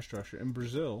in infrastructure. In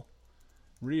Brazil,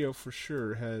 Rio for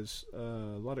sure has a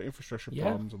lot of infrastructure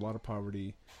problems, a lot of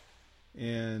poverty,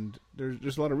 and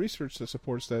there's a lot of research that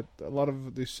supports that a lot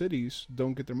of the cities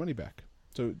don't get their money back.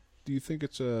 So, do you think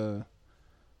it's a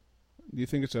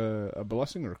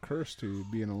blessing or a curse to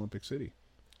be an Olympic city,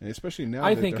 and especially now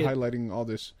that they're highlighting all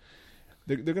this?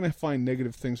 They're going to find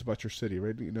negative things about your city,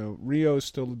 right? You know, Rio is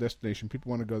still the destination. People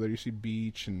want to go there. You see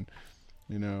beach and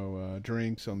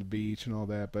drinks on the beach and all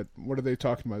that. But what are they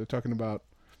talking about? They're talking about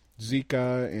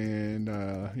Zika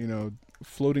and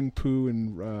floating poo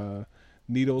and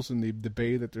needles in the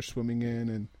bay that they're swimming in,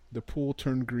 and the pool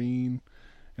turned green,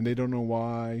 and they don't know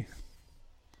why.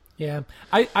 Yeah,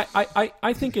 I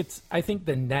think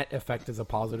the net effect is a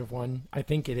positive one. I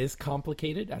think it is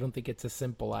complicated. I don't think it's as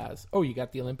simple as, oh, you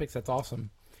got the Olympics, that's awesome.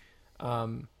 A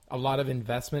lot of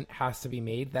investment has to be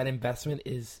made. That investment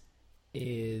is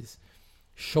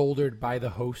shouldered by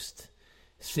the host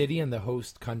city and the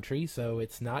host country, so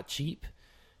it's not cheap.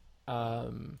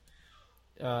 But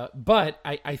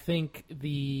I think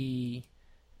the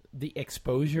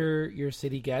exposure your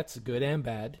city gets, good and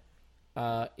bad,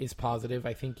 is positive.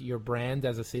 I think your brand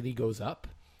as a city goes up.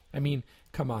 I mean,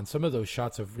 come on, some of those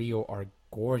shots of Rio are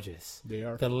gorgeous. They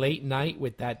are. The late night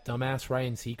with that dumbass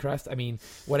Ryan Seacrest. I mean,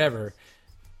 whatever.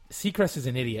 Seacrest is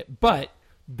an idiot, but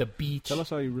the beach. Tell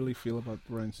us how you really feel about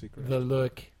Ryan Seacrest. The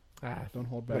look. Don't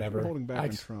hold back. Whatever. You're holding back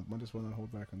on Trump. Might as well not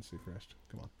hold back on Seacrest.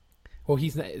 Come on. Well,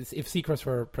 he's not, if Seacrest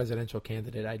were a presidential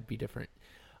candidate, I'd be different.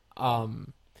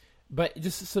 But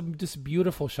just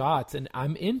beautiful shots, and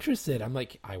I'm interested. I'm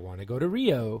like, I want to go to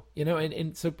Rio,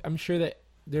 and so I'm sure that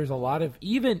there's a lot of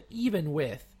even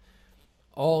with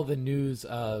all the news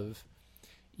of,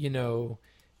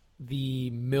 the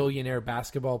millionaire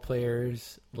basketball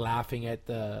players laughing at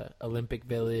the Olympic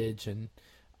Village and,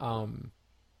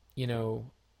 you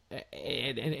know,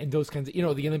 and those kinds of, you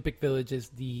know, the Olympic Village is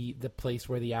the place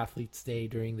where the athletes stay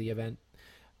during the event,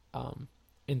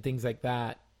 and things like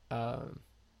that.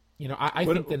 You know, I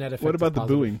think the net effect. What about the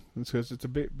positive. booing? Because it's a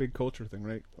big culture thing,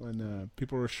 right? When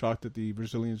people were shocked that the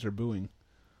Brazilians are booing.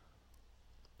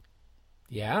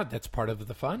 Yeah, that's part of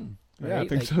the fun. Right? Yeah, I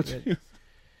think so too.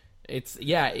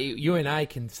 You and I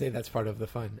can say that's part of the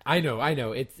fun. I know.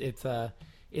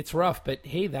 It's rough, but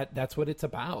hey, that's what it's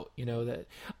about. You know that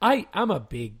I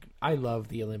love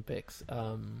the Olympics.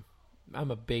 I'm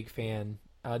a big fan,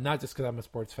 not just because I'm a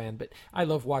sports fan, but I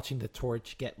love watching the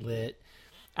torch get lit.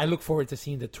 I look forward to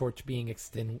seeing the torch being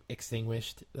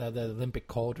extinguished, the Olympic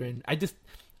cauldron.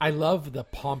 I love the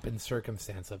pomp and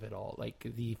circumstance of it all. Like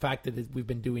the fact that we've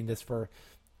been doing this for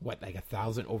over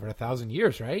 1,000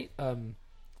 years, right?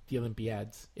 The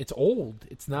Olympiads. It's old.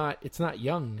 It's not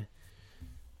young.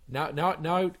 Now,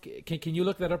 can you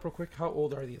look that up real quick? How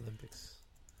old are the Olympics?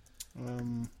 At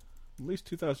least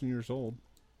 2,000 years old.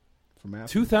 From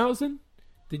Athens. 2,000?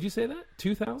 Did you say that?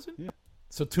 2,000? Yeah.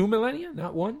 So 2 millennia,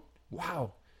 not one?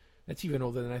 Wow. That's even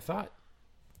older than I thought.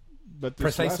 But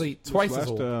precisely twice as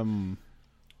old.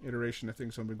 Iteration, I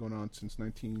think, has been going on since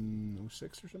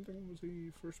 1906 or something. Was the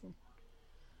first one?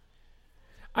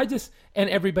 And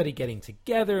everybody getting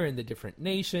together in the different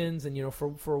nations, and you know,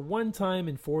 for one time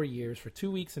in 4 years, for 2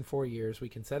 weeks in 4 years, we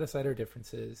can set aside our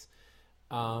differences.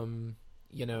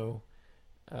 You know,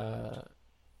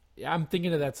 I'm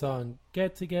thinking of that song,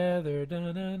 "Get Together," da,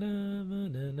 da, da, da,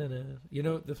 da, da. You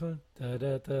know this one? Da,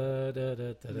 da, da, da,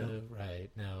 da, da, da. Right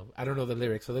now, I don't know the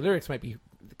lyrics, so the lyrics might be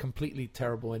completely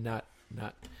terrible and not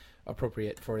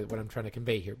appropriate for what I'm trying to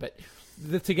convey here. But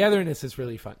the togetherness is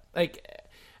really fun. Like,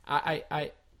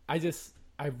 I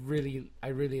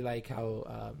really like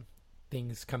how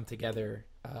things come together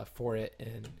for it.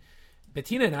 And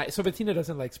Bettina and I. So Bettina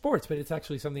doesn't like sports, but it's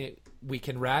actually something that we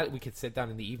could sit down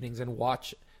in the evenings and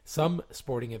watch some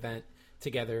sporting event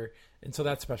together, and so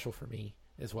that's special for me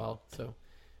as well. So,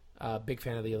 big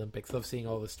fan of the Olympics. Love seeing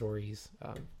all the stories.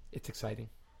 It's exciting.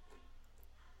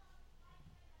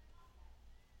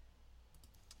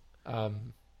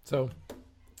 So,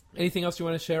 anything else you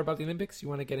want to share about the Olympics? You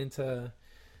want to get into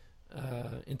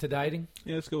dieting?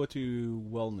 Yeah, let's go to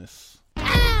wellness.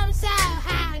 I'm so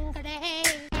hungry.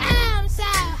 I'm so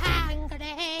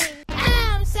hungry.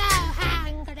 I'm so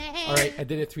hungry. All right, I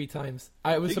did it 3 times.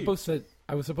 I was supposed to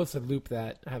loop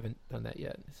that. I haven't done that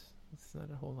yet. It's not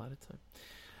a whole lot of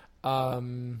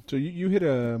time. So you hit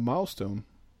a milestone.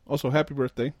 Also, happy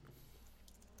birthday.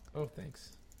 Oh,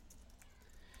 thanks.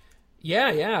 Yeah.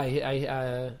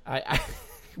 I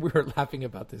we were laughing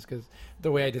about this because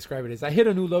the way I describe it is I hit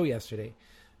a new low yesterday.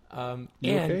 You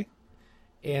okay?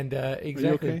 And exactly. Are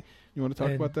you okay? You want to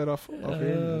talk about that off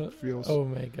here? It feels. Oh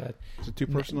my God! Is it too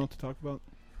personal to talk about?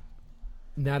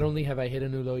 Not only have I hit a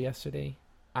new low yesterday,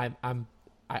 I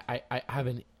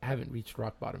haven't reached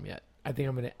rock bottom yet. I'm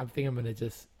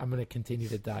gonna continue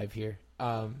to dive here.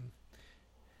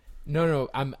 No,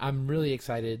 I'm really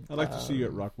excited. I'd like to see you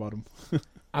at rock bottom.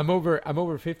 I'm over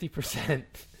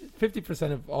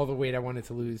 50% of all the weight I wanted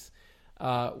to lose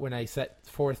when I set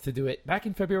forth to do it back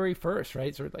in February 1st,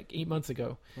 right? So like 8 months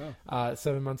ago, wow.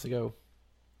 7 months ago.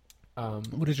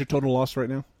 What is your total loss right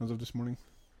now as of this morning?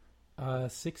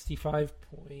 65.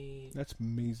 That's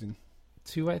amazing.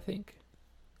 2, I think.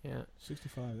 Yeah.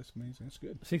 65. That's amazing. That's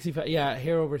good. 65. Yeah,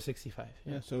 hair over 65.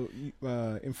 Yeah. So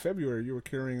in February, you were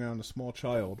carrying around a small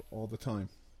child all the time,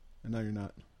 and now you're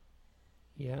not.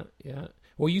 Yeah.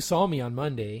 Well, you saw me on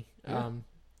Monday. Yeah.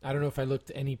 I don't know if I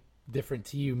looked any different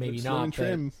to you. Maybe not.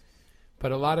 Trim.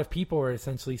 But a lot of people are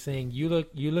essentially saying you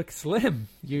look slim.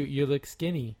 You look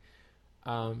skinny.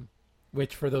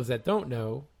 Which for those that don't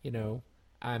know, you know,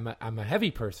 I'm a heavy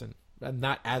person. I'm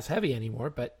not as heavy anymore,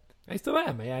 but I still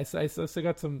am. I still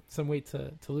got some weight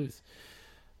to lose.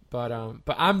 But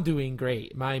I'm doing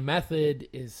great. My method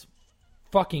is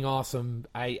fucking awesome.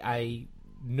 I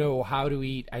know how to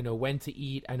eat. I know when to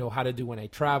eat. I know how to do when I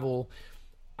travel.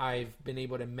 I've been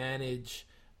able to manage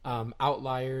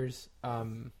outliers.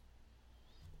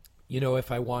 You know,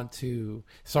 if I want to...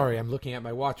 Sorry, I'm looking at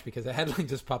my watch because a headline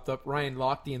just popped up. Ryan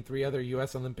Lochte and 3 other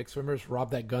U.S. Olympic swimmers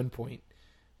robbed at gunpoint,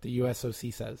 the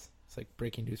USOC says. It's like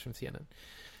breaking news from CNN.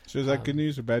 So is that good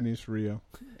news or bad news for Rio?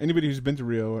 Anybody who's been to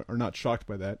Rio are not shocked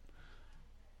by that.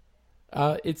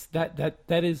 It's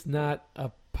that is not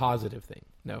a positive thing.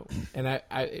 No, and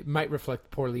it might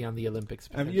reflect poorly on the Olympics.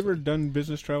 Have you ever done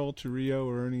business travel to Rio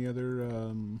or any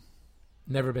other?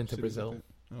 Never been to Brazil. Like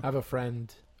oh. I have a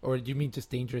friend, or do you mean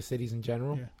just dangerous cities in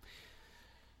general?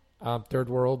 Third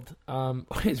world.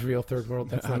 Is real third world?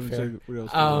 That's I not would fair. say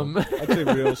real's I'd say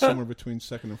real's somewhere between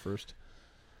second and first.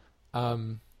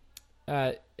 No,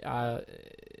 not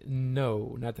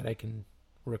that I can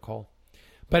recall.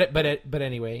 But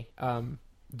anyway,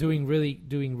 doing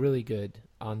really good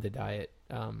on the diet.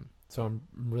 So I'm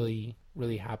really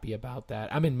happy about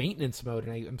that. I'm in maintenance mode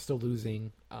and I'm still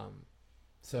losing.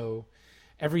 So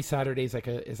every Saturday is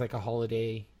like a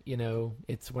holiday. You know,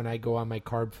 it's when I go on my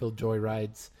carb-filled joy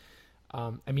rides.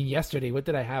 I mean, yesterday, what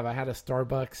did I have? I had a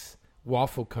Starbucks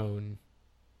waffle cone,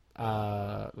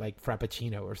 like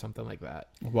Frappuccino or something like that.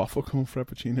 Waffle cone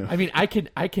Frappuccino. I mean, I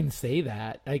can say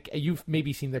that. Like, you've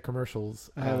maybe seen the commercials,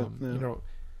 no. you know,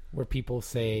 where people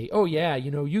say, "Oh yeah,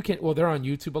 you know, you can." Well, they're on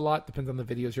YouTube a lot. Depends on the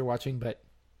videos you're watching, but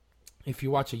if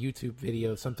you watch a YouTube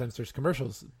video, sometimes there's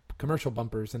commercial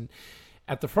bumpers, and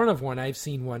at the front of one, I've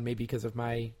seen one maybe because of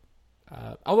my.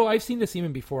 Although I've seen this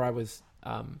even before I was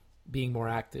being more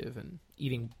active and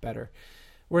eating better,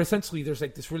 where essentially there's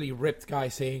like this really ripped guy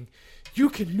saying, "You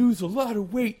can lose a lot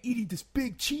of weight eating this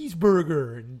big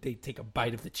cheeseburger," and they take a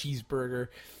bite of the cheeseburger,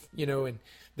 you know, and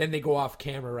then they go off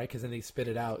camera, right? Because then they spit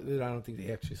it out. I don't think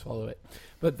they actually swallow it.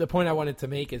 But the point I wanted to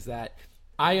make is that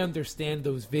I understand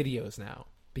those videos now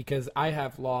because I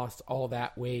have lost all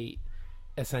that weight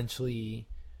essentially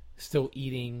still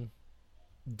eating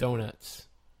donuts,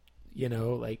 you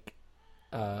know, like,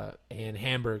 and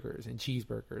hamburgers and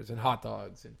cheeseburgers and hot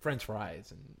dogs and French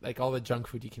fries and like all the junk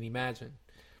food you can imagine.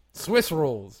 Swiss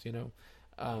rolls, you know,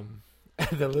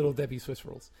 the Little Debbie Swiss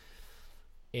rolls.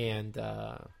 And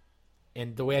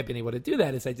the way I've been able to do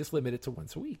that is I just limit it to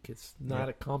once a week. It's not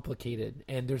a complicated,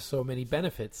 and there's so many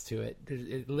benefits to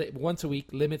it. Once a week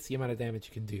limits the amount of damage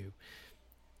you can do.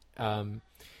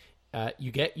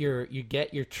 You get your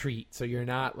treat, so you're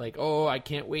not like, oh, I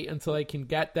can't wait until I can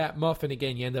get that muffin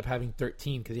again. You end up having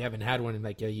 13 because you haven't had one in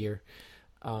like a year.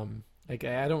 Like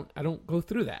I don't go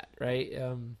through that, right?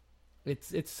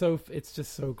 It's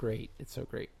just so great. It's so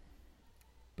great.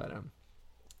 But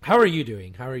how are you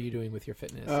doing? How are you doing with your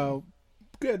fitness?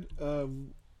 Good.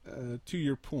 To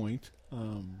your point,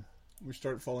 we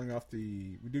start falling off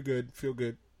we do good, feel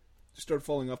good, start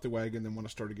falling off the wagon, then want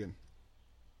to start again.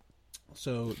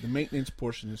 So the maintenance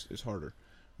portion is harder.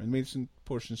 And the maintenance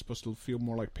portion is supposed to feel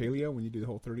more like paleo when you do the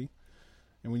Whole30.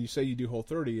 And when you say you do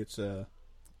Whole30, it's a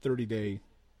 30-day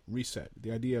reset.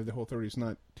 The idea of the Whole30 is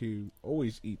not to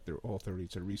always eat the Whole30,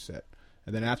 it's a reset.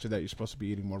 And then after that, you're supposed to be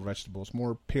eating more vegetables,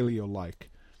 more paleo-like,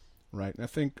 right? And I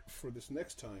think for this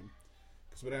next time,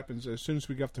 because what happens as soon as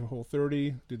we get to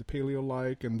Whole30, do the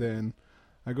paleo-like, and then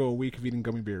I go a week of eating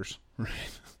gummy bears, right?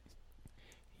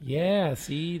 Yeah,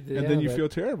 see, and then you feel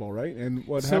terrible, right? And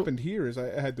what happened here is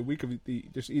I had the week of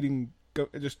just eating. I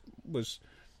think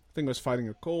I was fighting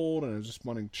a cold, and I was just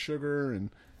wanting sugar, and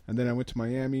then I went to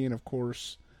Miami, and of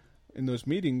course, in those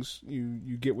meetings,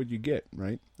 you get what you get,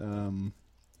 right?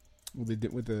 With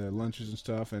the lunches and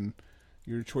stuff, and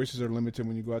your choices are limited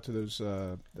when you go out to those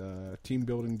team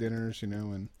building dinners, you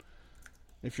know. And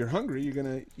if you're hungry, you're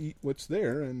gonna eat what's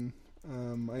there, and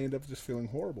I end up just feeling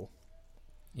horrible.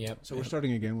 Yep. So we're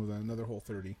starting again with another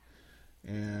Whole30,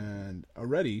 and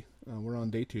already we're on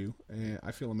day 2, and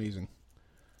I feel amazing.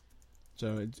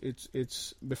 So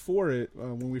it's before it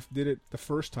when we did it the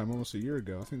first time almost a year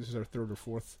ago. I think this is our 3rd or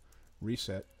 4th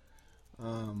reset.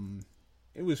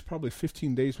 It was probably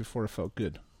 15 days before I felt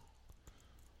good.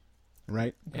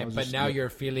 Right. But now you're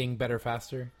feeling better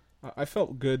faster. I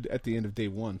felt good at the end of day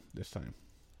 1 this time.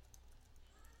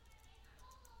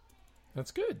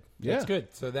 That's good. Yeah. That's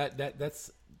good. So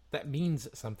that means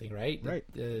something, right? Right.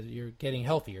 You're getting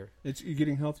healthier. You're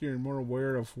getting healthier and more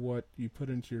aware of what you put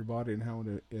into your body and how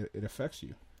it affects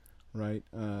you, right?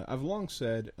 I've long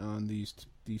said on these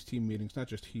team meetings, not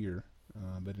just here,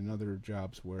 but in other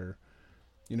jobs where,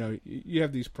 you know, you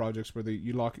have these projects where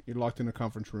you're locked in a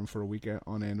conference room for a week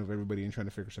on end of everybody and trying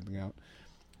to figure something out.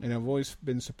 And I've always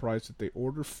been surprised that they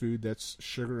order food that's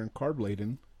sugar and carb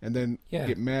laden, and then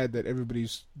get mad that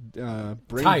everybody's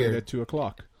brain dead at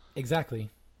 2:00. Exactly.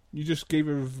 You just gave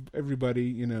everybody,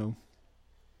 you know.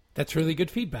 That's really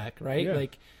good feedback, right? Yeah.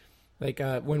 Like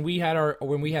when we had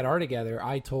our together,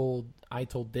 I told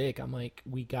Dick, I'm like,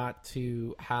 we got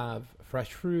to have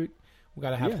fresh fruit, we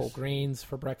got to have whole grains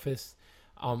for breakfast.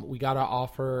 We got to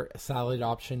offer a salad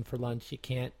option for lunch.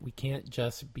 We can't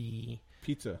just be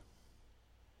pizza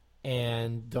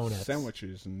and donuts,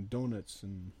 sandwiches and donuts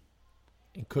and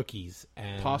cookies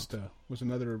and pasta was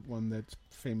another one that's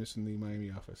famous in the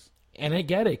Miami office. And I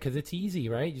get it because it's easy,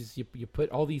 right? You put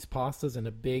all these pastas in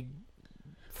a big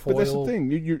foil. But that's the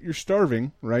thing. You're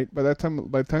starving, right? By the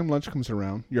time lunch comes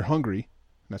around, you're hungry.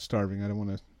 Not starving. I don't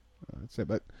want to say,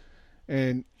 but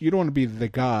And you don't want to be the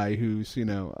guy who's, I'm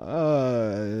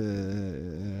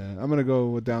going to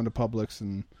go down to Publix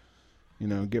and,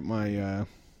 get my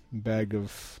bag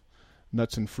of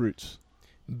nuts and fruits.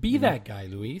 Be that guy,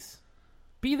 Luis.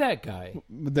 Be that guy.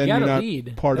 But then you you're gotta not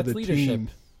lead. part That's of the leadership. team.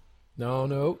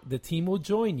 No. The team will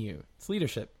join you. It's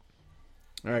leadership.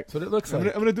 All right. That's what it looks I'm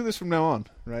like. going to do this from now on,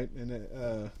 right?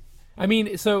 And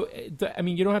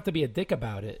you don't have to be a dick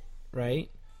about it, right?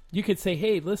 You could say,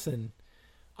 hey, listen,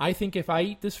 I think if I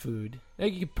eat this food,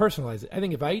 you can personalize it. I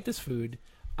think if I eat this food,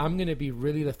 I'm going to be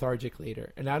really lethargic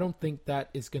later. And I don't think that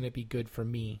is going to be good for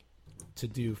me to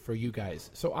do for you guys.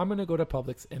 So I'm going to go to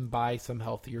Publix and buy some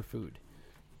healthier food.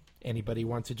 Anybody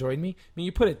want to join me? I mean,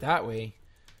 you put it that way.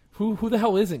 Who the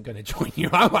hell isn't going to join you?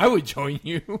 I would join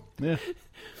you. Yeah.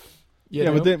 You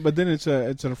know? but then it's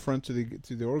an affront to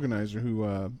the organizer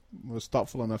who was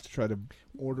thoughtful enough to try to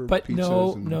order But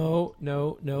pizzas.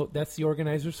 no. That's the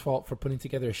organizer's fault for putting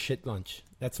together a shit lunch.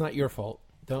 That's not your fault.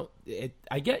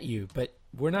 I get you, but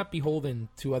we're not beholden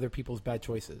to other people's bad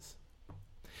choices.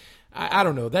 I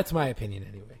don't know. That's my opinion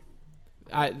anyway.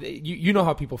 You know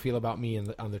how people feel about me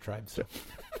on the tribe. So,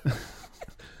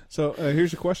 So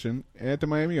here's a question: at the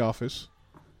Miami office,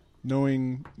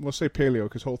 knowing, we'll say paleo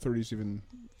because Whole30 is even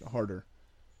harder.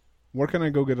 Where can I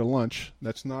go get a lunch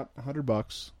that's not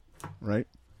 $100, right?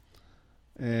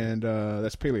 And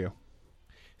that's paleo.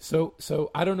 So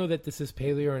I don't know that this is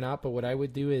paleo or not, but what I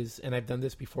would do is, and I've done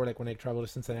this before, like when I travel to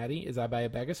Cincinnati, is I buy a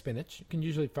bag of spinach. You can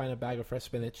usually find a bag of fresh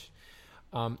spinach.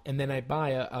 And then I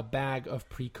buy a bag of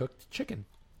pre-cooked chicken.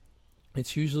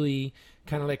 It's usually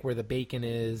kind of like where the bacon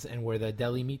is and where the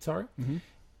deli meats are. Mm-hmm.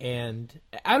 And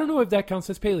I don't know if that counts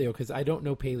as paleo because I don't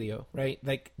know paleo, right?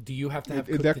 Like, do you have to have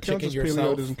cooked the chicken as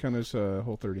yourself? Paleo doesn't count as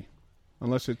Whole30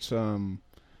 unless it's so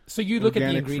you look at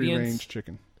the ingredients. Free-range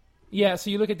chicken. Yeah, so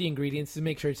you look at the ingredients to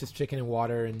make sure it's just chicken and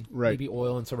water and right. maybe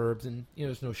oil and some herbs and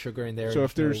there's no sugar in there. So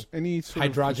if there's any sort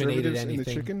of hydrogenated preservatives in the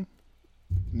anything. chicken,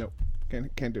 no,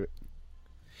 can't do it.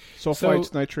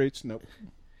 Sulfites, nitrates, nope.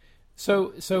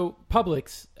 So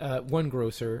Publix, one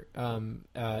grocer,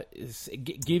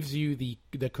 gives you the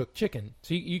cooked chicken.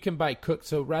 So you can buy cooked.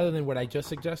 So rather than what I just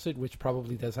suggested, which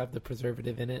probably does have the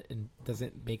preservative in it and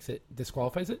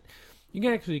disqualifies it, you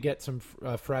can actually get some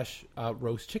fresh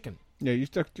roast chicken. Yeah,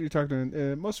 you're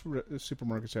talking. Most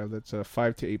supermarkets have that's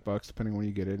 $5 to $8 depending on when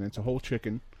you get it, and it's a whole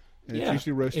chicken. And it's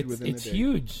usually roasted within the day. It's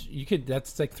huge.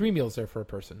 That's like 3 meals there for a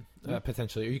person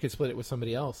potentially, or you could split it with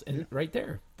somebody else. And right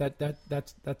there, that's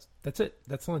it.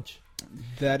 That's lunch.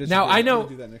 That is now I know.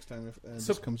 Do that next time if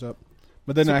this comes up.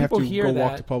 But then I have to go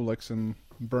walk to Publix and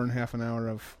burn half an hour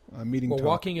of meeting. Well,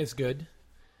 walking is good.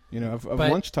 Of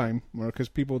lunchtime, because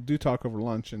people do talk over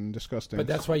lunch and discuss things. But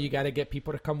that's why you got to get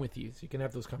people to come with you, so you can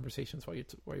have those conversations while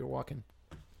you're walking.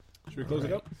 Should we close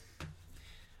it up?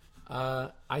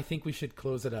 I think we should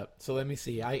close it up. So let me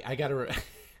see. I gotta.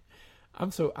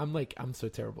 I'm so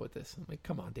terrible at this. I'm like,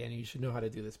 come on, Danny, you should know how to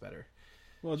do this better.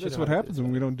 Well, that's what happens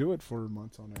when we don't do it for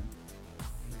months on end.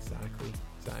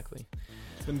 Exactly.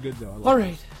 It's been good though. All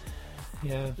right.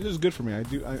 Yeah. This is good for me.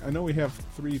 I know we have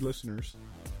 3 listeners.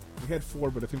 We had 4,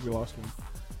 but I think we lost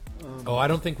one. I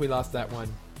don't think we lost that one.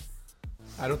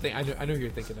 I don't think. I know who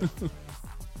you're thinking of.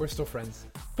 We're still friends.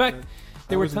 In fact,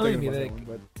 they were telling me that. One,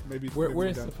 but maybe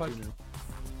where's down the fuck?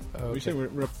 Oh, okay. We said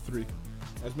we're up to 3.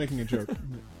 I was making a joke.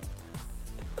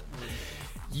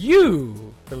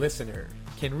 You, the listener,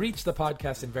 can reach the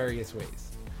podcast in various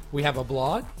ways. We have a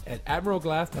blog at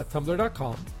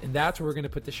admiralglass.tumblr.com, and that's where we're going to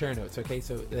put the share notes. Okay,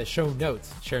 so the show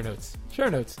notes.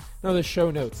 No, the show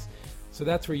notes. So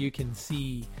that's where you can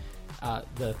see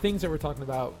the things that we're talking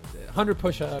about, 100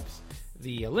 push-ups,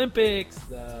 the Olympics,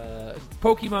 the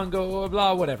Pokemon Go,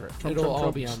 blah, whatever. It'll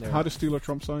all be on there. How to steal a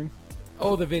Trump sign?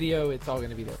 Oh, the video, it's all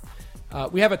going to be there.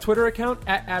 We have a Twitter account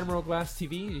at Admiral Glass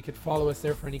TV. You can follow us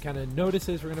there for any kind of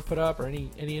notices we're going to put up or any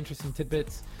interesting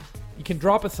tidbits. You can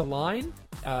drop us a line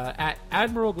at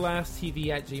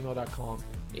admiralglasstv@gmail.com.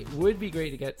 It would be great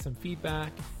to get some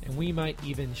feedback, and we might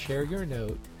even share your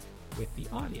note with the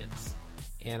audience.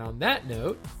 And on that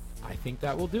note, I think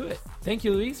that will do it. Thank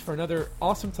you, Luis, for another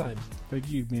awesome time. Thank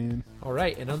you, man. All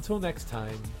right, and until next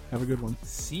time. Have a good one.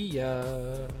 See ya.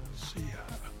 See ya.